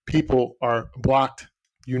where people are blocked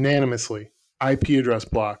unanimously, IP address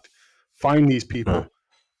blocked. Find these people.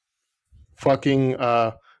 Fucking,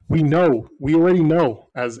 we already know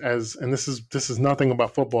as and this is nothing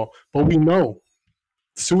about football, but we know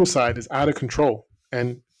suicide is out of control,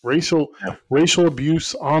 and racial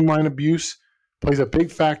abuse, online abuse plays a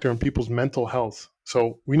big factor in people's mental health.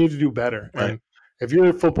 So we need to do better. Right. And if you're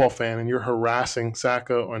a football fan and you're harassing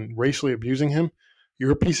Saka and racially abusing him,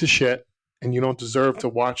 you're a piece of shit, and you don't deserve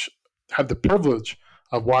to have the privilege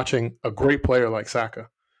of watching a great player like Saka,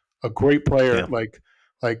 a great player like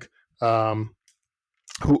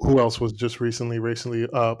who else was just recently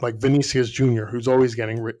like Vinicius Jr., who's always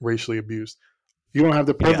getting racially abused. You don't have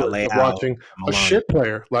the privilege of watching a shit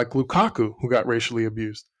player like Lukaku who got racially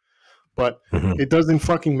abused. But it doesn't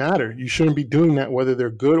fucking matter. You shouldn't be doing that whether they're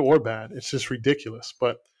good or bad. It's just ridiculous.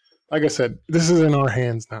 But like I said, this is in our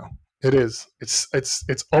hands now. It is.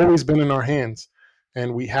 It's always been in our hands.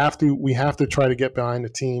 And we have to try to get behind the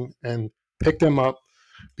team and pick them up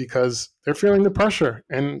because they're feeling the pressure.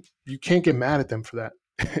 And you can't get mad at them for that.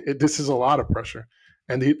 This is a lot of pressure.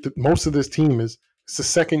 And most of this team it's the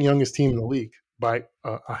second youngest team in the league by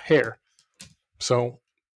a hair. So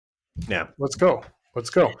let's go.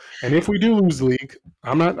 And if we do lose the league,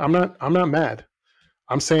 I'm not mad.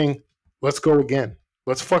 I'm saying let's go again.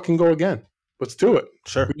 Let's fucking go again. Let's do it.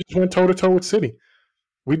 Sure. We just went toe to toe with City.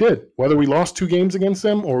 We did. Whether we lost 2 games against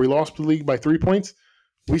them or we lost the league by 3 points,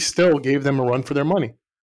 we still gave them a run for their money.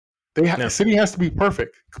 City has to be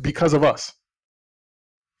perfect because of us.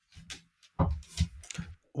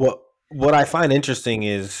 What I find interesting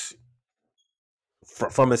is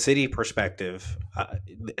from a City perspective,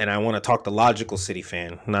 and I want to talk the logical City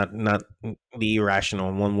fan, not the irrational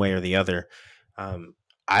in one way or the other.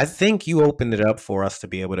 I think you opened it up for us to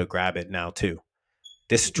be able to grab it now too.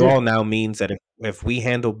 This draw now means that if we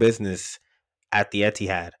handle business at the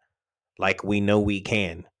Etihad like we know we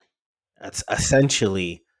can, that's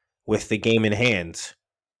essentially with the game in hands.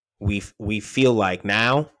 We feel like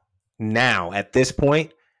now at this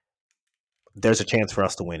point, there's a chance for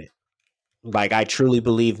us to win it. Like, I truly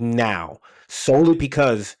believe now, solely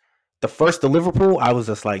because the Liverpool, I was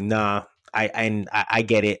just like, nah, I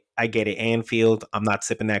get it. I get it. Anfield, I'm not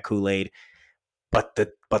sipping that Kool-Aid. But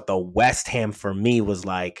the West Ham for me was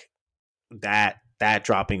like that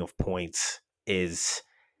dropping of points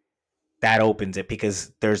that opens it,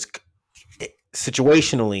 because there's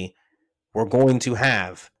situationally we're going to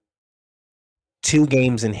have 2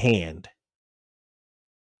 games in hand.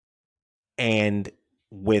 And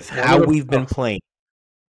with how we've been playing.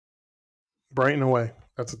 Brighton away.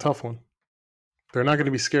 That's a tough one. They're not going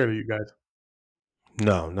to be scared of you guys.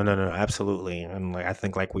 No, absolutely. And I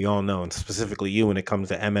think we all know, and specifically you, when it comes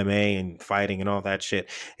to MMA and fighting and all that shit,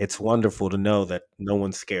 it's wonderful to know that no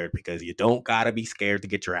one's scared, because you don't got to be scared to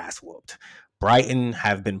get your ass whooped. Brighton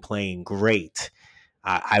have been playing great.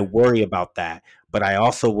 I worry about that, but I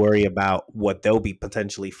also worry about what they'll be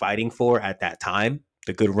potentially fighting for at that time,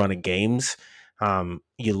 the good run of games.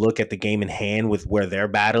 You look at the game in hand with where they're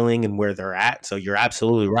battling and where they're at. So you're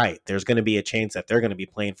absolutely right. There's going to be a chance that they're going to be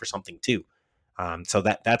playing for something too. So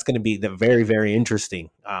that's going to be very, very interesting.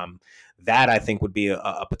 That I think would be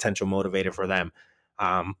a potential motivator for them.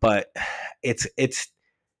 But it's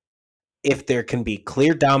if there can be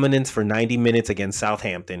clear dominance for 90 minutes against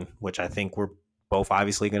Southampton, which I think we're both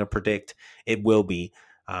obviously going to predict it will be.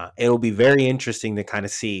 It'll be very interesting to kind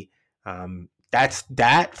of see.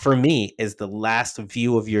 That for me is the last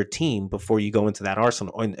view of your team before you go into that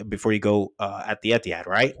Arsenal, or before you go at the Etihad,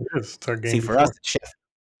 right? It's our game. See, for us,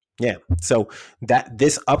 yeah. So that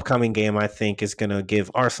this upcoming game, I think, is going to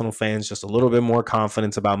give Arsenal fans just a little bit more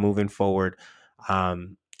confidence about moving forward. I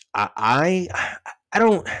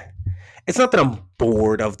don't. It's not that I'm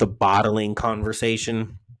bored of the bottling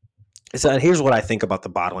conversation. It's that here's what I think about the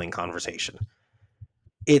bottling conversation.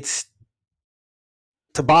 It's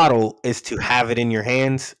to bottle is to have it in your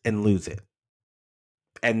hands and lose it.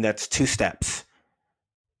 And that's 2 steps.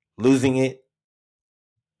 Losing it,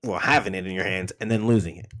 having it in your hands and then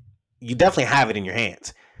losing it. you definitely have it in your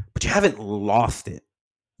hands, but you haven't lost it.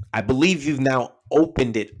 I believe you've now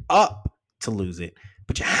opened it up to lose it,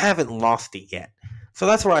 but you haven't lost it yet. So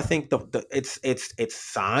that's where I think it's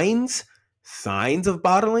signs of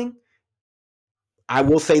bottling. I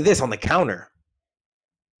will say this on the counter: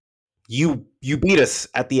 you beat us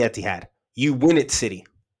at the Etihad. You win at City.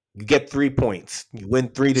 You get 3 points. You win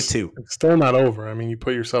 3-2. It's still not over. I mean, you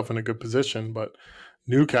put yourself in a good position, but That's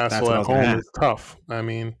Newcastle what I at was going to home ask. is tough. I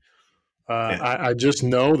mean, Yeah, I just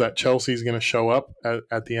know that Chelsea's going to show up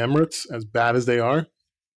at the Emirates as bad as they are.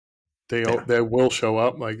 yeah, They will show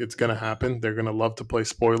up. Like it's going to happen. They're going to love to play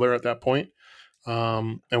spoiler at that point.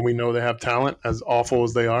 And we know they have talent, as awful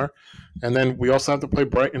as they are. And then we also have to play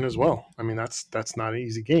Brighton as well. I mean, that's not an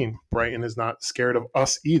easy game. Brighton is not scared of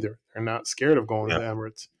us either. They're not scared of going to yeah. the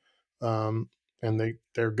Emirates, and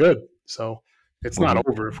they're good. So it's not Mm-hmm.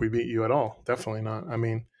 over if we beat you at all. Definitely not. I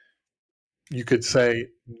mean, you could say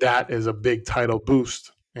that is a big title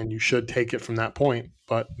boost, and you should take it from that point.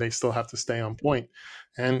 But they still have to stay on point,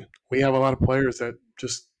 and we have a lot of players that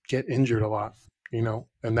just get injured a lot,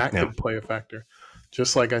 and that Yeah. could play a factor.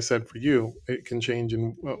 Just like I said for you, it can change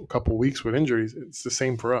in a couple of weeks with injuries. It's the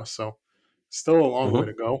same for us. So still a long way Mm-hmm.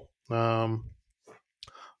 to go.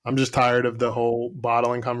 I'm just tired of the whole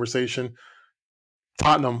bottling conversation.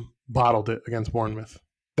 Tottenham bottled it against Bournemouth.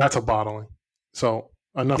 That's a bottling. So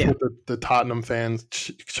enough Yeah. with the Tottenham fans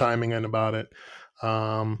chiming in about it.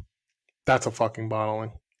 Um, that's a fucking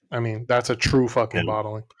bottling. I mean, that's a true Yeah. fucking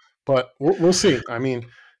bottling. But we'll see. I mean,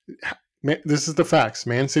 this is the facts.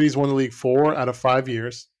 Man City's won the league 4 out of 5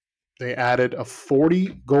 years. They added a 40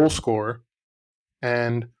 goal scorer,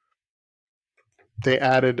 and they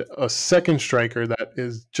added a second striker that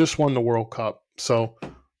is just won the World Cup. So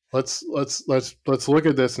let's look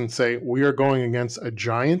at this and say we are going against a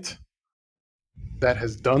giant that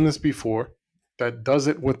has done this before, that does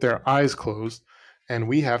it with their eyes closed, and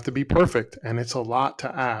we have to be perfect. And it's a lot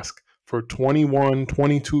to ask for 21,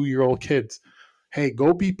 22-year-old kids. Hey,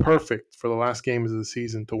 go be perfect for the last game of the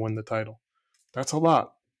season to win the title. That's a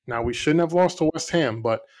lot. Now, we shouldn't have lost to West Ham,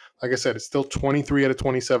 but like I said, it's still 23 out of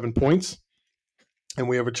 27 points, and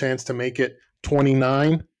we have a chance to make it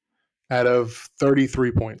 29 out of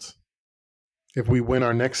 33 points if we win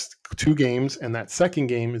our next 2 games, and that second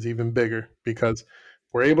game is even bigger because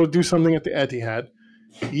we're able to do something at the Etihad.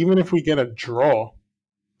 Even if we get a draw,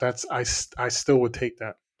 I still would take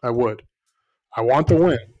that. I would. I want the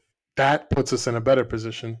win. That puts us in a better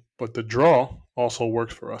position, but the draw also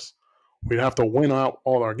works for us. We'd have to win out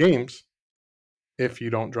all our games if you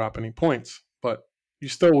don't drop any points, but you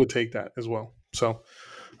still would take that as well. So,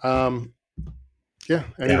 um, yeah.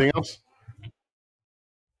 Yeah. Anything else?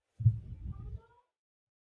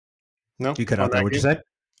 No, You cut on out there. that What'd you game. say?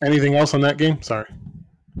 Anything else on that game? Sorry.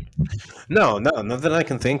 No, no, nothing I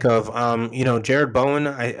can think of. Jared Bowen,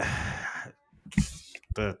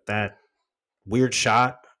 that weird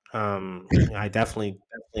shot. I definitely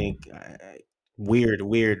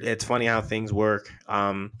weird. It's funny how things work.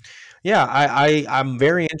 Yeah, I'm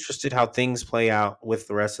very interested how things play out with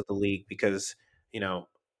the rest of the league because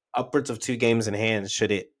upwards of 2 games in hand.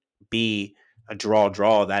 Should it be a draw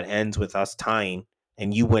that ends with us tying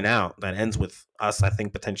and you win out, that ends with us, I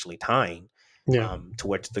think, potentially tying. Yeah. To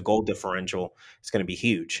which the goal differential is going to be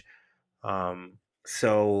huge.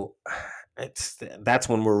 So that's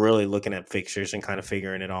when we're really looking at fixtures and kind of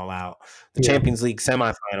figuring it all out. The Yeah. Champions League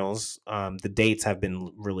semifinals, the dates have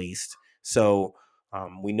been released, so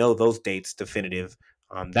we know those dates definitive.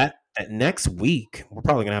 That next week, we're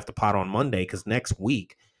probably gonna have to pot on Monday because next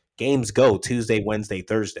week games go Tuesday, Wednesday,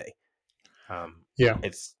 Thursday. Um, Yeah.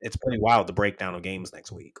 it's pretty wild the breakdown of games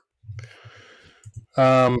next week.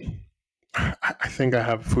 Um, I think I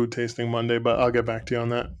have food tasting Monday, but I'll get back to you on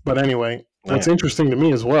that. But anyway, Oh, what's yeah. interesting to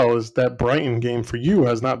me as well is that Brighton game for you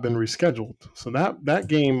has not been rescheduled. So that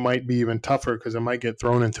game might be even tougher because it might get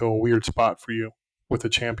thrown into a weird spot for you with the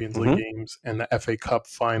Champions League Mm-hmm. games and the FA Cup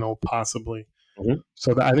final possibly. Mm-hmm.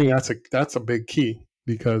 So I think that's a big key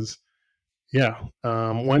because yeah,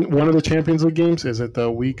 when one of the Champions League games is it the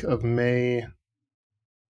week of May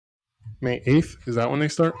 8th? Is that when they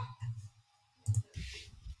start?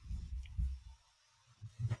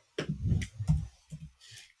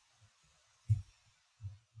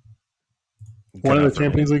 You One cut of the out for a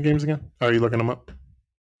Champions minute. League games again? Are you looking them up?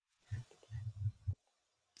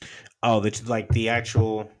 Oh, that's like the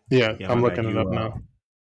actual. Yeah, Yeah, I'm my bad. looking it up You now.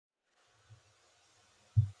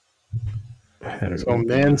 had it So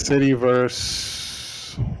Man open. City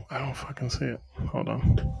versus I don't fucking see it. Hold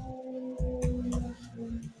on.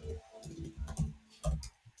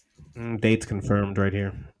 Dates confirmed right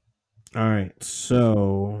here. All right,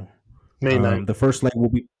 so May 9th. the first leg will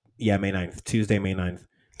be Yeah, May 9th. Tuesday, May 9th. And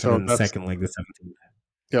So then the that's second leg, the 17th.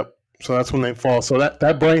 yep. So that's when they fall. So that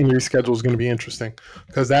Brighton reschedule is going to be interesting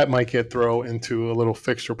because that might get thrown into a little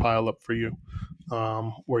fixture pile up for you,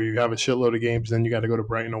 where you have a shitload of games, then you got to go to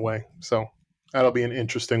Brighton away. So that'll be an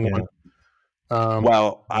interesting Yeah. one. Um,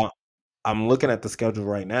 Well, I'm looking at the schedule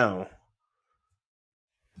right now.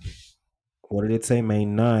 What did it say? May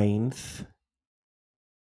 9th.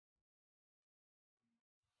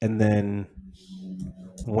 And then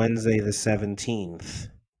Wednesday the 17th.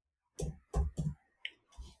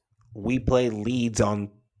 We play Leeds on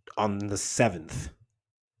the 7th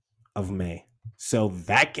of May. So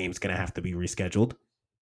that game's going to have to be rescheduled.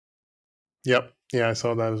 yep. Yeah, I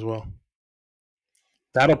saw that as well.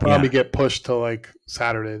 That'll probably Yeah. get pushed to like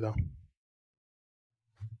Saturday though.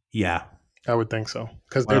 Yeah. I would think so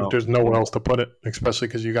because Well, there's nowhere else to put it, especially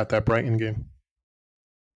because you got that Brighton game.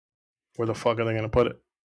 Where the fuck are they going to put it?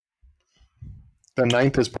 The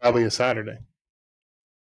 9th is probably a Saturday.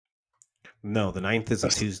 no, the 9th is a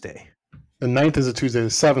Tuesday. The 9th is a Tuesday. The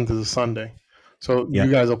 7th is a Sunday. So Yeah.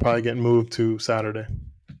 you guys will probably get moved to Saturday.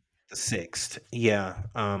 The 6th. Yeah.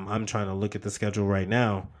 I'm trying to look at the schedule right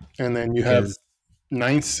now. And then you have Because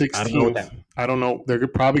 9th, I don't know what 16th. that. I don't know. They're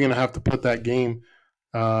probably going to have to put that game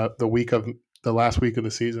the last week of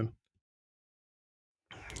the season.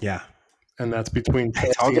 Yeah. And that's between It's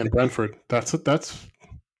all Chelsea gonna, and Brentford. That's tough.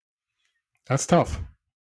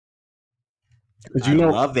 I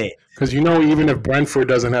love it. Because even if Brentford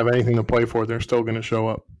doesn't have anything to play for, they're still going to show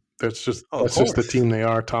up. Oh, of That's just the course. team they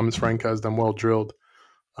are. Thomas Frank has them well drilled.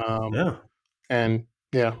 Yeah. And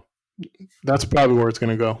yeah, that's probably where it's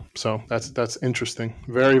going to go. So that's interesting.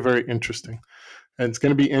 Very, very interesting. And it's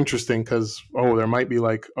going to be interesting because there might be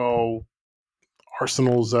like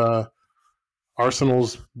Arsenal's 1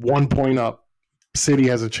 point up. City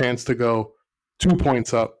has a chance to go 2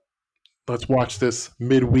 points up. Let's watch this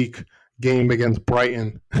midweek game against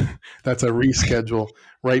Brighton. That's a reschedule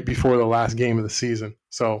right before the last game of the season.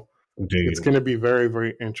 So it's Dude. going to be very,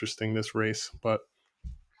 very interesting, this race. But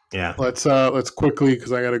Yeah. let's quickly,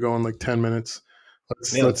 because I got to go in like 10 minutes. Yeah,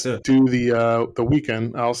 let's Let's do it. do the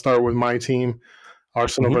weekend. I'll start with my team.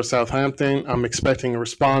 Arsenal Mhm. versus Southampton. I'm expecting a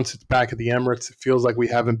response. It's back at the Emirates. It feels like we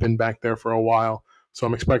haven't been back there for a while. So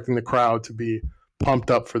I'm expecting the crowd to be pumped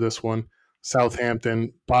up for this one.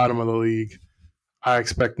 Southampton, bottom of the league. I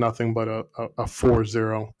expect nothing but a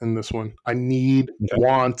 4-0 in this one. I need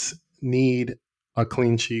a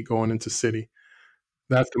clean sheet going into City.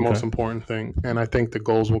 That's the most Okay. important thing. And I think the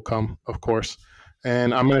goals will come, of course.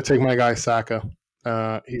 And I'm going to take my guy Saka.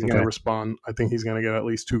 He's going to Okay. respond. I think he's going to get at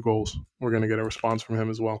least 2 goals. We're going to get a response from him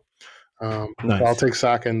as well. So I'll Nice. take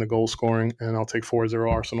Saka in the goal scoring, and I'll take 4-0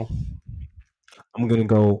 Arsenal. I'm going to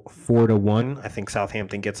go 4-1. I think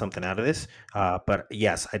Southampton gets something out of this. But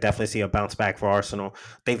yes, I definitely see a bounce back for Arsenal.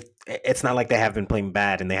 It's not like they have been playing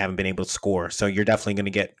bad and they haven't been able to score. So you're definitely going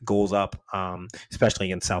to get goals up, especially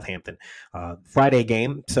against Southampton. Friday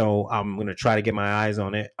game. So I'm going to try to get my eyes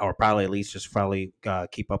on it, or probably at least just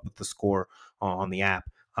keep up with the score on the app.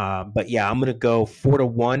 But yeah, I'm going to go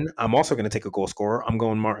 4-1. I'm also going to take a goal scorer. I'm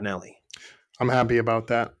going Martinelli. I'm happy about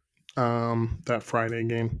that Friday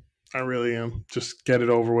game. I really am. Just get it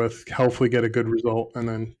over with, hopefully get a good result, and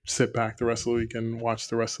then sit back the rest of the weekend and watch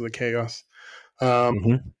the rest of the chaos.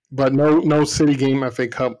 Mm-hmm. But no City game, FA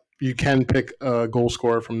Cup. You can pick a goal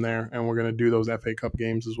scorer from there, and we're going to do those FA Cup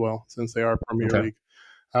games as well, since they are Premier Okay.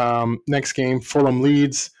 League. Next game, Fulham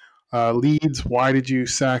Leeds. Leeds, why did you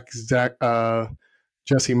sack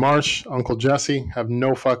Jesse Marsh, Uncle Jesse? Have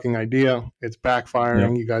no fucking idea. It's Yep.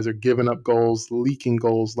 backfiring. You guys are giving up goals, leaking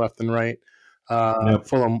goals left and right. Yep.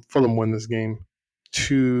 Fulham win this game.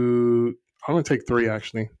 I'm going to take 3,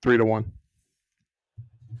 actually. 3-1.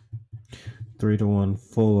 3-1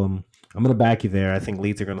 Fulham. I'm going to back you there. I think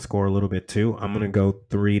Leeds are going to score a little bit too. I'm going to go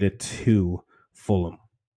 3-2 Fulham.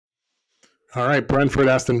 All right, Brentford,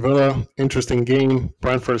 Aston Villa. Interesting game.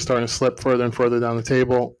 Brentford is starting to slip further and further down the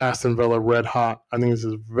table. Aston Villa red hot. I think this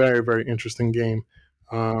is a very, very interesting game.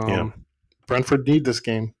 Yeah. Brentford need this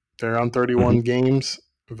game. They're on 31 games.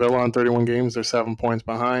 Villa on 31 games. They're 7 points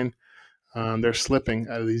behind. They're slipping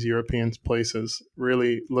out of these European places,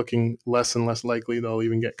 really looking less and less likely they'll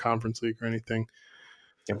even get Conference League or anything.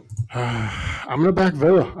 Yep. I'm going to back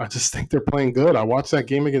Villa. I just think they're playing good. I watched that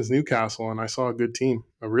game against Newcastle, and I saw a good team,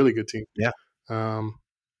 a really good team. Yeah. And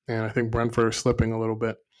I think Brentford are slipping a little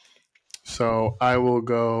bit. So I will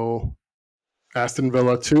go Aston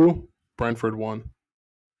Villa 2, Brentford 1.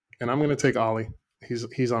 And I'm going to take Ollie.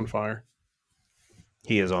 He's on fire.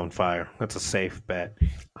 He is on fire. That's a safe bet.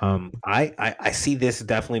 I see this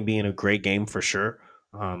definitely being a great game for sure.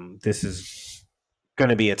 This is going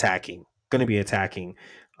to be attacking.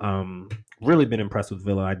 Really been impressed with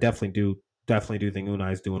Villa. I definitely do think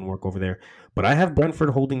Unai is doing work over there. But I have Brentford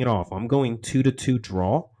holding it off. I'm going 2-2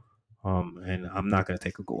 draw. And I'm not going to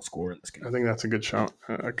take a goal scorer in this game. I think that's a good shout.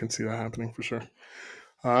 I can see that happening for sure.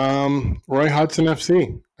 Roy Hodgson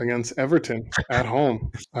FC against Everton at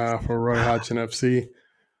home for Roy Hodgson FC.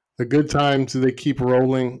 The good times, they keep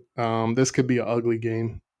rolling. This could be an ugly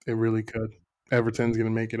game. It really could. Everton's going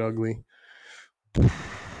to make it ugly.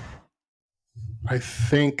 I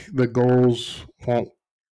think the goals won't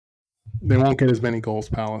get as many goals,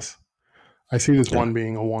 Palace. I see this one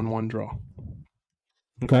being a 1-1 draw.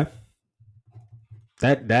 Okay.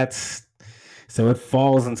 That's so it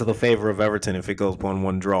falls into the favor of Everton if it goes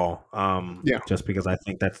 1-1 draw. Just because I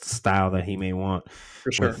think that's the style that he may want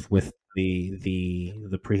for sure. with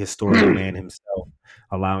the prehistoric man himself,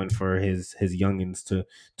 allowing for his youngins to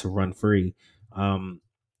run free. I'm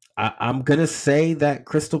gonna say that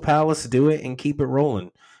Crystal Palace do it and keep it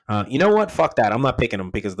rolling. You know what? Fuck that. I'm not picking him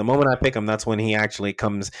because the moment I pick him, that's when he actually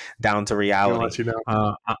comes down to reality.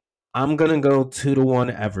 I'm gonna go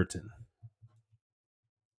 2-1 Everton.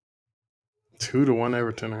 2-1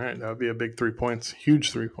 Everton. All right, that would be a big 3 points,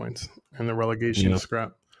 huge 3 points in the relegation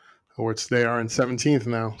scrap, which they are in 17th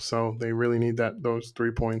now. So they really need those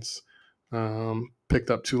 3 points.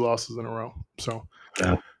 Picked up 2 losses in a row. So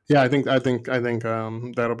yeah, I think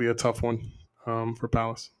that'll be a tough one for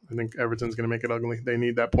Palace. I think Everton's going to make it ugly. They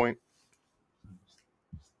need that point.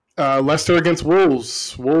 Leicester against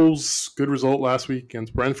Wolves. Wolves, good result last week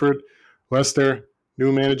against Brentford. Leicester,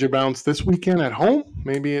 new manager bounce this weekend at home.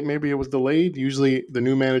 Maybe it was delayed. Usually the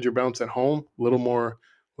new manager bounce at home. A little more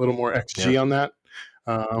XG on that.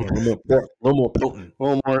 A little more potent. A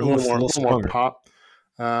little more pop.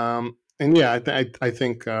 And yeah, I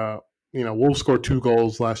think Wolves scored 2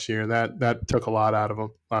 goals last year. That took a lot out of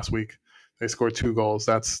them last week. They scored 2 goals.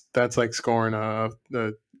 That's like scoring a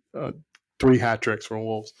 3 hat tricks for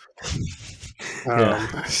Wolves.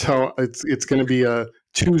 So it's going to be a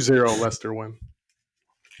 2-0 Leicester win.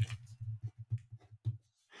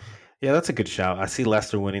 Yeah, that's a good shout. I see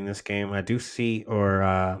Leicester winning this game. I do see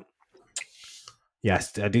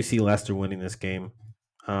Leicester winning this game.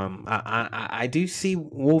 I do see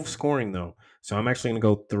Wolves scoring though, so I'm actually going to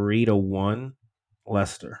go 3-1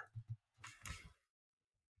 Leicester.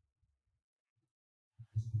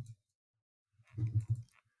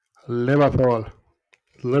 Liverpool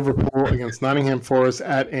against Nottingham Forest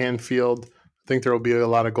at Anfield. I think there will be a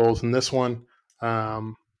lot of goals in this one.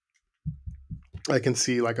 I can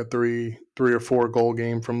see like a 3 or 4 goal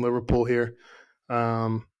game from Liverpool here.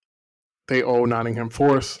 They owe Nottingham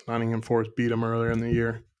Forest. Nottingham Forest beat them earlier in the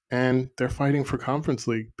year, and they're fighting for Conference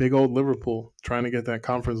League. Big old Liverpool trying to get that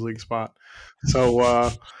Conference League spot. So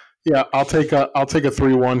yeah, I'll take a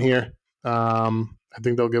 3-1 here. I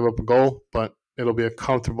think they'll give up a goal, but it'll be a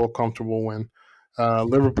comfortable win.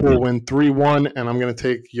 Liverpool win 3-1, and I'm going to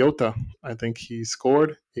take Jota. I think he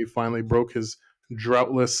scored. He finally broke his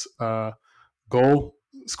droughtless goal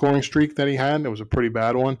scoring streak that he had. It was a pretty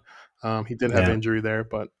bad one. He did have injury there,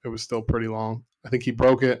 but it was still pretty long. I think he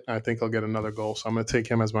broke it. I think he'll get another goal. So I'm going to take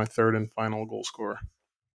him as my third and final goal scorer.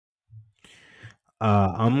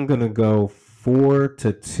 I'm going to go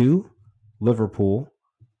 4-2 Liverpool.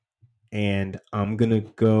 And I'm going to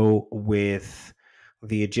go with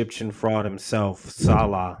the Egyptian fraud himself,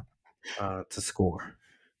 Salah, to score.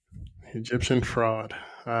 Egyptian fraud.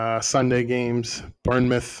 Sunday games,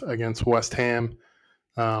 Bournemouth against West Ham.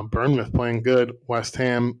 Bournemouth playing good. West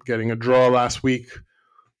Ham getting a draw last week.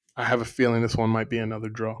 I have a feeling this one might be another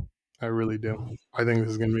draw. I really do. I think this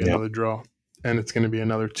is going to be another draw. And it's going to be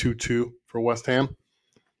another 2-2 for West Ham.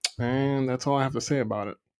 And that's all I have to say about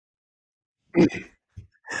it.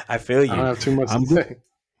 I feel you. I don't have too much to say.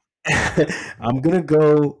 I'm going to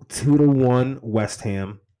go 2-1 West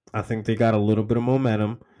Ham. I think they got a little bit of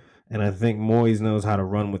momentum. And I think Moyes knows how to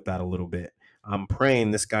run with that a little bit. I'm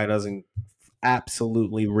praying this guy doesn't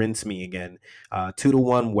absolutely rinse me again.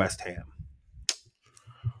 2-1 West Ham.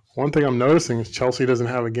 One thing I'm noticing is Chelsea doesn't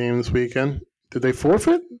have a game this weekend. Did they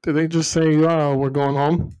forfeit? Did they just say, we're going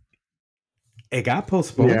home? It got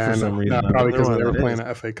postponed for some reason. Probably because they were playing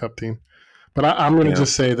an FA Cup team. But I'm going to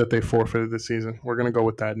just say that they forfeited the season. We're going to go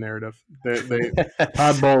with that narrative.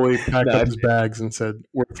 Todd Bowley packed up his bags and said,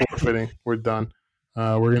 we're forfeiting. We're done.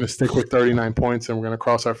 We're going to stick with 39 points, and we're going to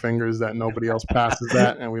cross our fingers that nobody else passes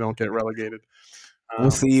that and we don't get relegated.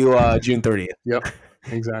 We'll see you June 30th. Yep,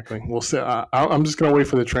 exactly. We'll see. I'm just going to wait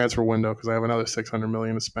for the transfer window because I have another $600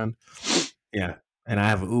 million to spend. Yeah, and I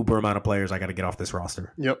have an uber amount of players I got to get off this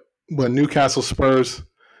roster. Yep. But Newcastle Spurs,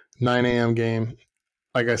 9 a.m. game.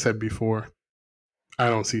 Like I said before, I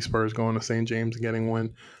don't see Spurs going to St. James and getting a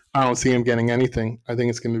win. I don't see him getting anything. I think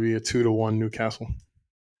it's going to be a 2-1 Newcastle.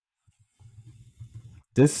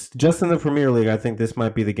 This just in the Premier League, I think this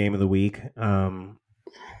might be the game of the week. I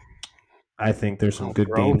think there's some good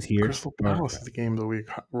games here. Crystal Palace is the game of the week.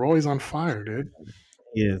 Roy's on fire, dude.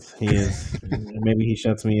 He is. He is. Maybe he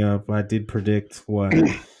shuts me up. I did predict what.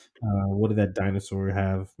 What did that dinosaur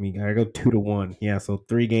have? I go 2-1. Yeah, so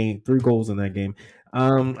three goals in that game. I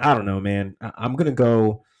don't know, man. I'm gonna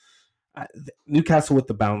go Newcastle with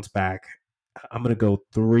the bounce back. I'm gonna go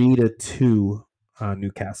 3-2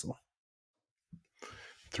 Newcastle.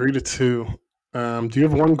 3-2. Do you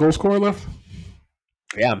have one goal scorer left?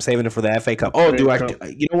 Yeah, I'm saving it for the FA Cup. Oh, do I?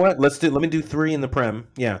 You know what? Let me do 3 in the Prem.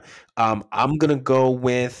 Yeah. I'm gonna go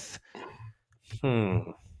with.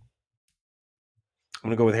 I'm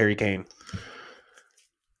gonna go with Harry Kane.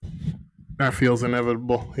 That feels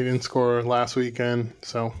inevitable. He didn't score last weekend,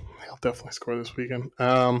 so he'll definitely score this weekend.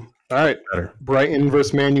 All right. Better. Brighton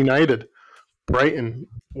versus Man United. Brighton,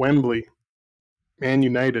 Wembley, Man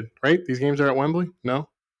United. Right? These games are at Wembley? No,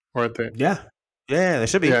 or at the? Yeah, they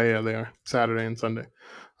should be. Yeah, they are. Saturday and Sunday.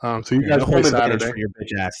 So you guys play Saturday for your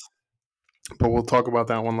bitch ass. But we'll talk about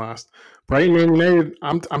that one last. Brighton, Man United.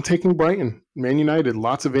 I'm taking Brighton. Man United.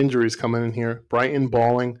 Lots of injuries coming in here. Brighton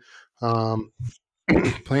balling,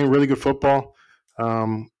 playing really good football.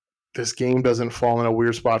 This game doesn't fall in a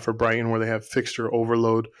weird spot for Brighton where they have fixture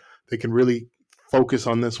overload. They can really focus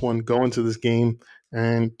on this one, go into this game,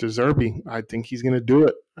 and De Zerbi, I think he's going to do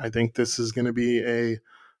it. I think this is going to be a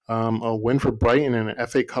win for Brighton in an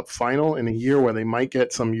FA Cup final in a year where they might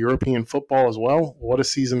get some European football as well. What a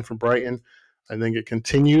season for Brighton. I think it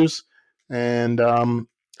continues, and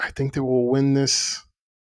I think they will win this.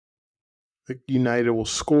 I think United will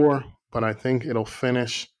score, but I think it'll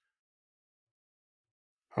finish.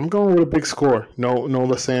 I'm going with a big score. No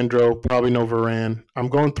Lissandro, probably no Varane. I'm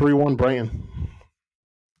going 3-1 Brighton.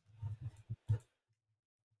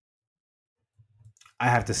 I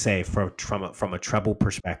have to say, from a treble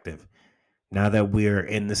perspective, now that we're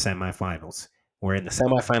in the semifinals, we're in the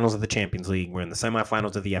semifinals of the Champions League, we're in the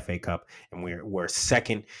semifinals of the FA Cup, and we're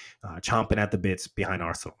second, chomping at the bits behind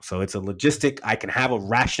Arsenal. So it's a logistic. I can have a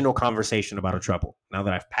rational conversation about a treble now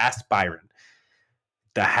that I've passed Bayern.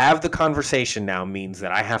 To have the conversation now means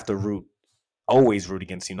that I have to always root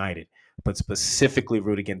against United, but specifically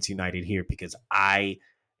root against United here because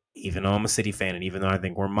even though I'm a City fan and even though I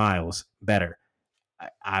think we're miles better,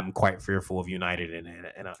 I'm quite fearful of United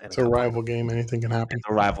it's a rival game. Anything can happen. It's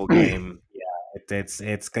a rival game. Yeah,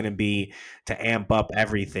 it's going to be to amp up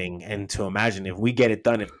everything and to imagine if we get it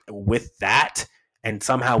done with that and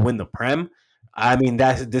somehow win the Prem. I mean,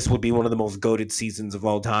 this would be one of the most goated seasons of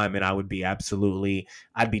all time, and I'd be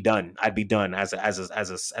done. I'd be done as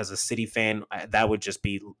a City fan. That would just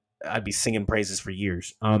be. I'd be singing praises for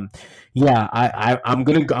years. I'm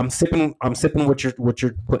sipping what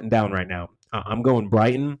you're putting down right now. I'm going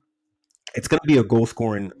Brighton. It's going to be a goal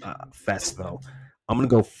scoring fest though. I'm going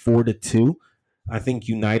to go 4-2. I think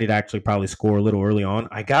United actually probably score a little early on.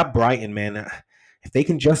 I got Brighton, man. If they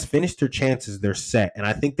can just finish their chances, they're set. And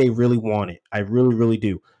I think they really want it. I really, really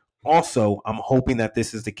do. Also, I'm hoping that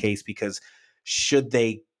this is the case because should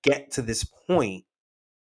they get to this point,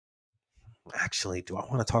 actually, do I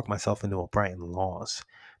want to talk myself into a Brighton loss?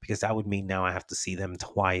 Because that would mean now I have to see them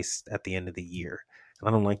twice at the end of the year. And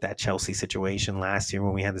I don't like that Chelsea situation last year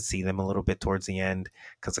when we had to see them a little bit towards the end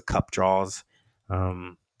because of cup draws.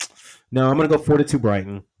 No, I'm going to go 4-2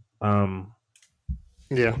 Brighton.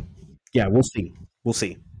 Yeah, we'll see.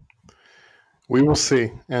 We will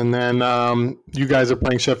see. And then you guys are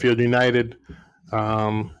playing Sheffield United.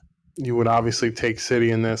 You would obviously take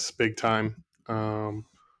City in this big time.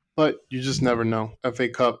 But you just never know. FA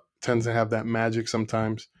Cup tends to have that magic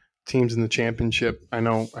sometimes. Teams in the championship.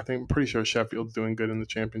 I'm pretty sure Sheffield's doing good in the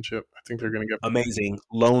championship. I think they're going to get amazing.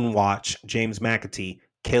 Lone Watch, James McAtee,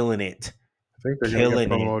 killing it. I think they're going to get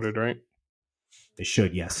promoted, right? They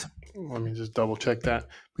should, yes. Let me just double check that.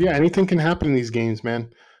 But yeah, anything can happen in these games,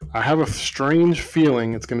 man. I have a strange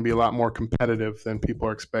feeling it's going to be a lot more competitive than people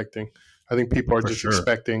are expecting. I think people are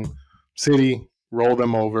expecting City, roll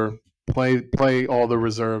them over, play all the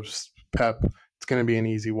reserves, Pep. It's going to be an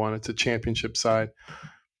easy one. It's a championship side.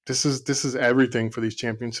 This is everything for these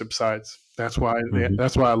championship sides. That's why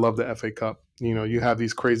I love the FA Cup. You have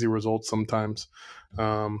these crazy results sometimes.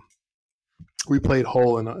 We played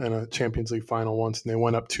Hull in a Champions League final once, and they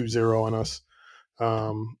went up 2-0 on us.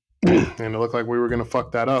 And it looked like we were going to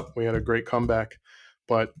fuck that up. We had a great comeback.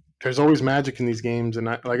 But there's always magic in these games. And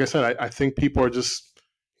like I said, I think people are just,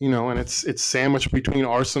 and it's sandwiched between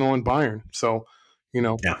Arsenal and Bayern. So,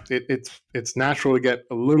 it's natural to get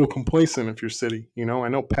a little complacent if you're City. I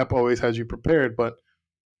know Pep always has you prepared, but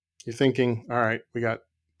You're thinking, all right, we got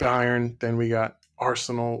Bayern, then we got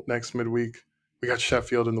Arsenal next midweek. We got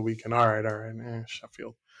Sheffield in the weekend. All right,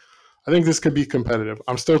 Sheffield. I think this could be competitive.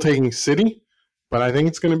 I'm still taking City, but I think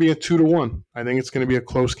it's going to be a 2-1. I think it's going to be a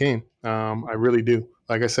close game. I really do.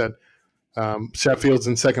 Like I said, Sheffield's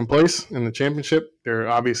in second place in the championship. They're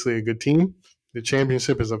obviously a good team. The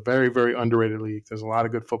championship is a very, very underrated league. There's a lot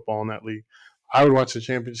of good football in that league. I would watch the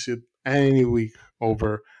championship any week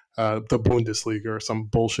over the Bundesliga or some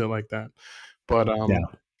bullshit like that. But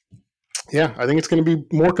yeah, I think it's going to be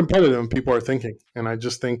more competitive than people are thinking. And I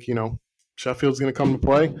just think, Sheffield's going to come to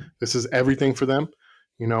play. This is everything for them.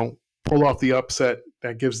 Pull off the upset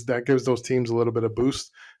that gives those teams a little bit of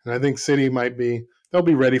boost. And I think City they'll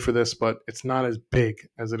be ready for this, but it's not as big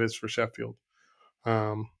as it is for Sheffield.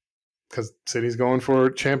 Because City's going for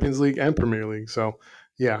Champions League and Premier League. So,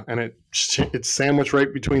 yeah, and it's sandwiched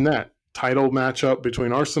right between that. Title matchup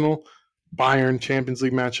between Arsenal, Bayern, Champions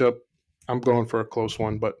League matchup. I'm going for a close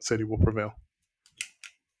one, but City will prevail.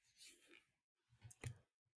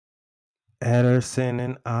 Ederson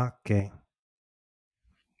and Ake.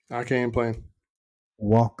 Ake ain't playing.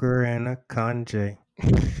 Walker and Akanji.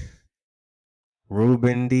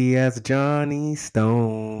 Ruben Diaz, Johnny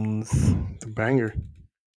Stones. The banger.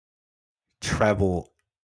 Treble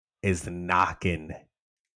is knocking.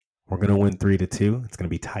 We're going to win 3-2. It's going to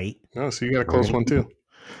be tight. Oh, so you got a close one too.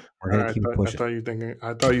 We're going to keep it pushing.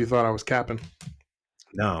 I thought you thought I was capping.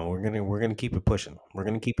 No, we're gonna keep it pushing. We're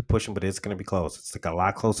gonna keep it pushing, but it's gonna be close. It's like a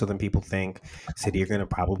lot closer than people think. City are gonna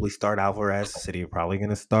probably start Alvarez. City are probably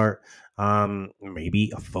gonna start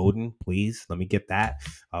maybe a Foden. Please let me get that.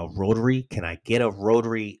 Rodri. Can I get a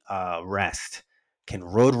Rodri rest? Can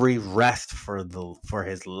Rodri rest for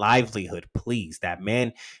his livelihood, please? That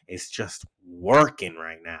man is just working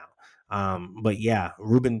right now. But yeah,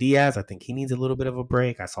 Ruben Diaz, I think he needs a little bit of a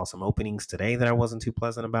break. I saw some openings today that I wasn't too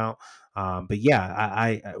pleasant about. But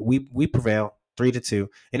yeah, we prevail 3-2.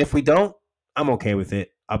 And if we don't, I'm okay with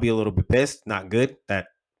it. I'll be a little bit pissed, not good that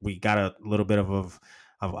we got a little bit of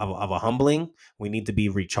a humbling. We need to be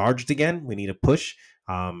recharged again. We need a push.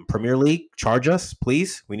 Premier League, charge us,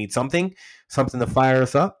 please. We need something to fire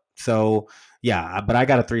us up. So yeah, but I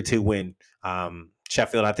got a 3-2 win.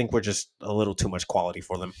 Sheffield, I think we're just a little too much quality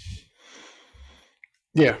for them.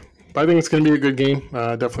 Yeah, but I think it's going to be a good game.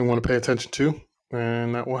 Definitely want to pay attention to,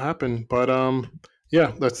 and that will happen. But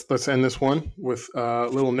yeah, let's end this one with a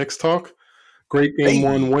little Knicks talk. Great game,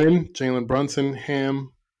 1 win. Jalen Brunson,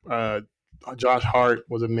 Josh Hart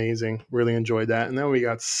was amazing. Really enjoyed that. And then we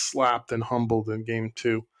got slapped and humbled in game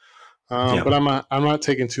 2. But I'm not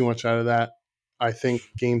taking too much out of that. I think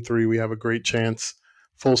game 3 we have a great chance.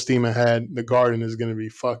 Full steam ahead. The Garden is going to be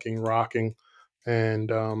fucking rocking,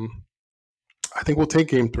 and I think we'll take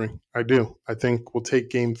game 3. I do. I think we'll take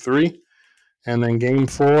game 3. And then game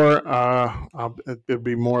 4, it'll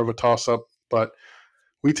be more of a toss-up. But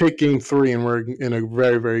we take game 3, and we're in a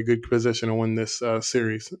very, very good position to win this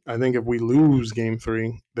series. I think if we lose game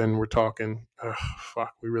 3, then we're talking,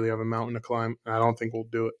 we really have a mountain to climb. I don't think we'll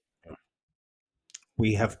do it.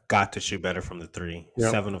 We have got to shoot better from the 3.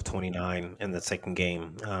 Yep. 7 of 29 in the second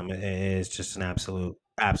game. It is just an absolute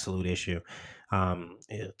issue.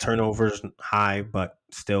 Turnovers high, but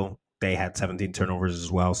still they had 17 turnovers as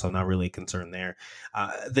well, so not really a concern there.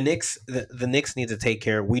 The Knicks need to take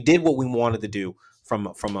care. We did what we wanted to do from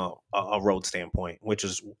a road standpoint, which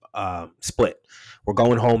is split. We're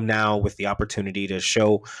going home now with the opportunity to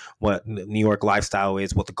show what New York lifestyle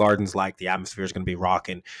is, what the Garden's like. The atmosphere is going to be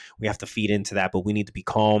rocking. We have to feed into that, but we need to be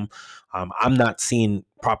calm. I'm not seeing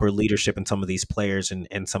proper leadership in some of these players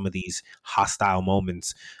and some of these hostile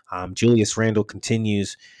moments. Julius Randle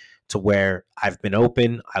continues to where I've been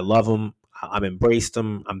open. I love him. I've embraced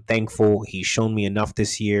him. I'm thankful. He's shown me enough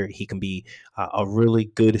this year. He can be a really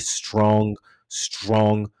good, strong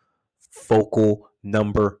focal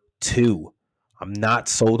number 2. I'm not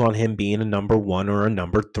sold on him being a number 1 or a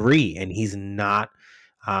number 3, and he's not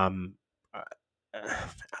the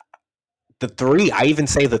 3. I even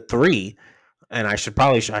say the 3, and I should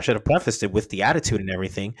have prefaced it with the attitude and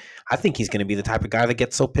everything. I think he's going to be the type of guy that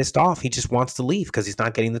gets so pissed off he just wants to leave because he's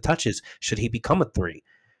not getting the touches. Should he become a 3?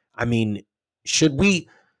 I mean, should we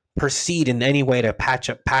proceed in any way to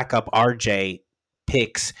pack up RJ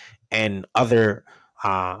picks and other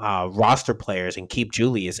roster players and keep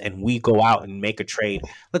Julius, and we go out and make a trade?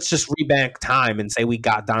 Let's just rebank time and say we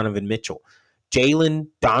got Donovan Mitchell. Jalen,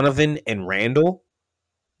 Donovan, and Randall.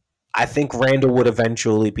 I think Randall would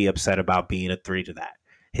eventually be upset about being a 3 to that.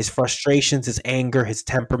 His frustrations, his anger, his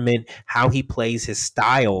temperament, how he plays, his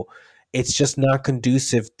style, it's just not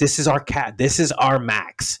conducive. This is our cat. This is our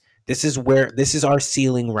max. This is our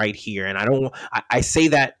ceiling right here. And I say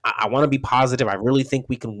that I want to be positive. I really think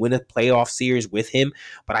we can win a playoff series with him.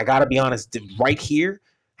 But I got to be honest, right here,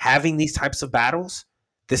 having these types of battles,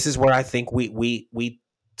 this is where I think we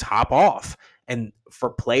top off. And for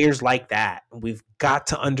players like that, we've got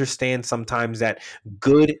to understand sometimes that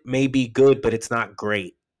good may be good, but it's not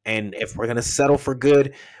great. And if we're going to settle for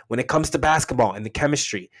good when it comes to basketball and the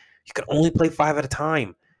chemistry, you can only play 5 at a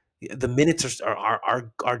time. The minutes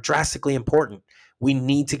are drastically important. We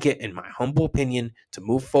need to get, in my humble opinion, to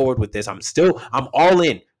move forward with this. I'm all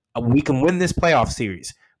in. We can win this playoff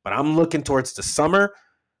series, but I'm looking towards the summer.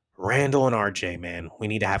 Randall and RJ, man, we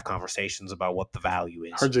need to have conversations about what the value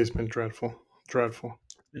is. RJ's been dreadful.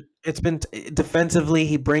 It's been defensively.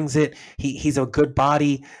 He brings it. He's a good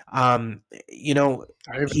body.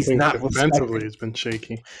 He's not defensively. It's been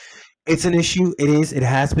shaky. It's an issue. It is. It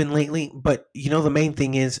has been lately. But the main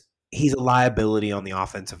thing is he's a liability on the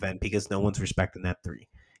offensive end because no one's respecting that three.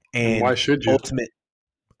 And why should you?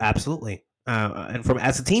 Absolutely. And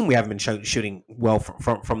as a team, we haven't been shooting well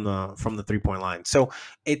from the 3-point line. So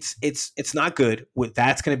it's not good.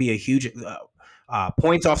 That's going to be a huge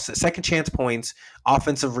points off, second chance points,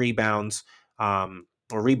 offensive rebounds, or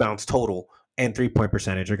rebounds total, and 3-point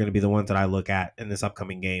percentage are going to be the ones that I look at in this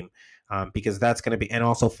upcoming game. Because that's going to be, and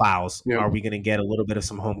also fouls. Yep. Are we going to get a little bit of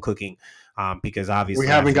some home cooking? Because obviously we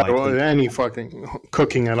haven't got any fucking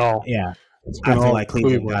cooking at all. Yeah, I feel like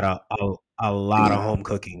Cleveland got a lot of home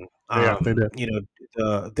cooking. Yeah, they did.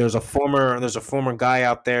 There's a former guy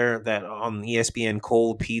out there that on ESPN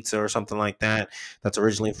Cold Pizza or something like that that's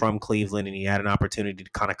originally from Cleveland, and he had an opportunity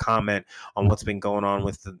to kind of comment on what's been going on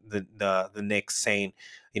with the Knicks, saying,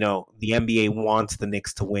 the NBA wants the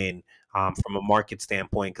Knicks to win. From a market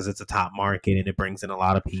standpoint, because it's a top market and it brings in a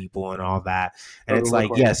lot of people and all that. And it's like,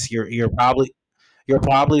 yes, you're probably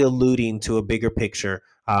alluding to a bigger picture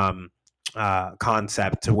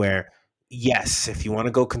concept to where, yes, if you want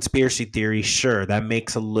to go conspiracy theory, sure, that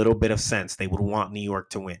makes a little bit of sense. They would want New York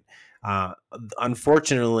to win.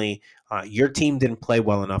 Unfortunately, your team didn't play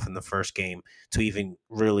well enough in the first game to even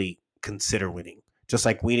really consider winning. Just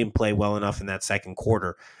like we didn't play well enough in that second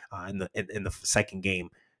quarter in the second game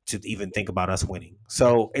to even think about us winning.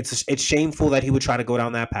 So it's shameful that he would try to go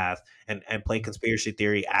down that path and play conspiracy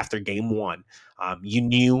theory after game one. You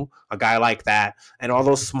knew a guy like that and all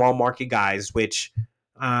those small market guys, which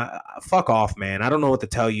fuck off, man. I don't know what to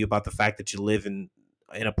tell you about the fact that you live in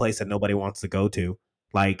a place that nobody wants to go to.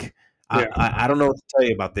 Like, yeah. I don't know what to tell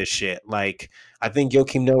you about this shit. Like, I think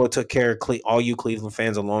Joakim Noah took care of all you Cleveland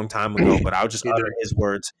fans a long time ago, but I'll just utter his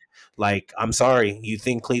words. Like, I'm sorry. You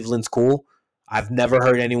think Cleveland's cool? I've never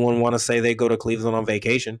heard anyone want to say they go to Cleveland on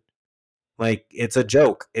vacation. Like, it's a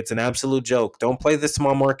joke. It's an absolute joke. Don't play this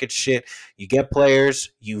small market shit. You get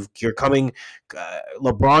players. You're coming.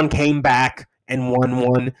 LeBron came back and won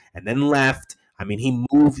one and then left. I mean, he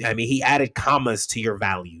moved. I mean, he added commas to your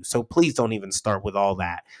value. So please don't even start with all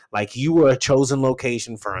that. Like, you were a chosen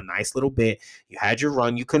location for a nice little bit. You had your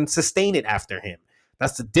run. You couldn't sustain it after him.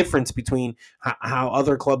 That's the difference between how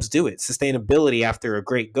other clubs do it. Sustainability after a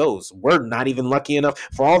great goes. We're not even lucky enough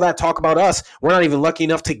for all that talk about us. We're not even lucky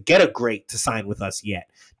enough to get a great to sign with us yet.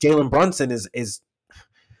 Jalen Brunson is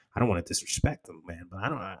I don't want to disrespect him, man,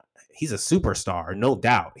 but he's a superstar, no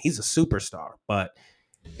doubt. He's a superstar, but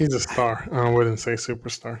he's a star. I wouldn't say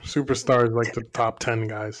superstar. Superstar is like the top 10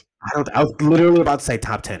 guys. I was literally about to say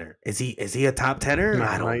top 10er. Is he a top 10er? No,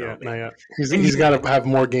 I don't know. Not yet. He's got to have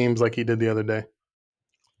more games like he did the other day.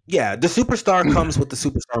 Yeah, the superstar comes with the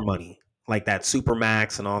superstar money, like that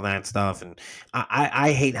Supermax and all that stuff. And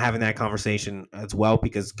I hate having that conversation as well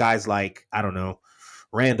because guys like, I don't know,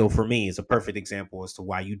 Randall for me is a perfect example as to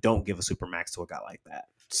why you don't give a Supermax to a guy like that.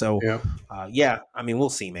 So, yeah, I mean, we'll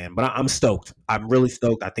see, man. But I'm stoked. I'm really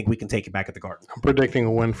stoked. I think we can take it back at the Garden. I'm predicting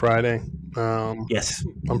a win Friday. Yes.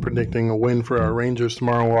 I'm predicting a win for our Rangers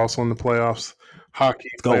tomorrow. We're also in the playoffs.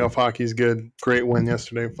 Playoff hockey is good. Great win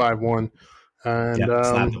yesterday, 5-1. And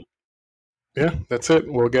yeah, that's it.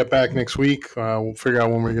 We'll get back next week. We'll figure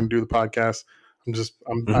out when we're going to do the podcast.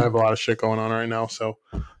 I have a lot of shit going on right now, so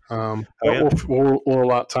we'll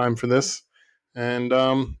allot time for this. And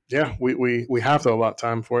we have to allot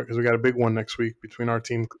time for it because we got a big one next week between our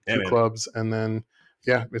team, two clubs, and then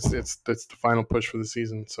it's the final push for the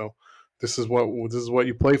season. So this is what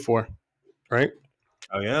you play for, right?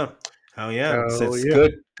 Oh yeah, hell yeah, it's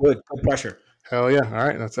good pressure. Hell yeah. All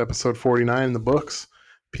right. That's episode 49 in the books.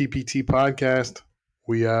 PPT podcast.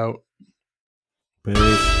 We out.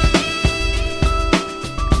 Peace.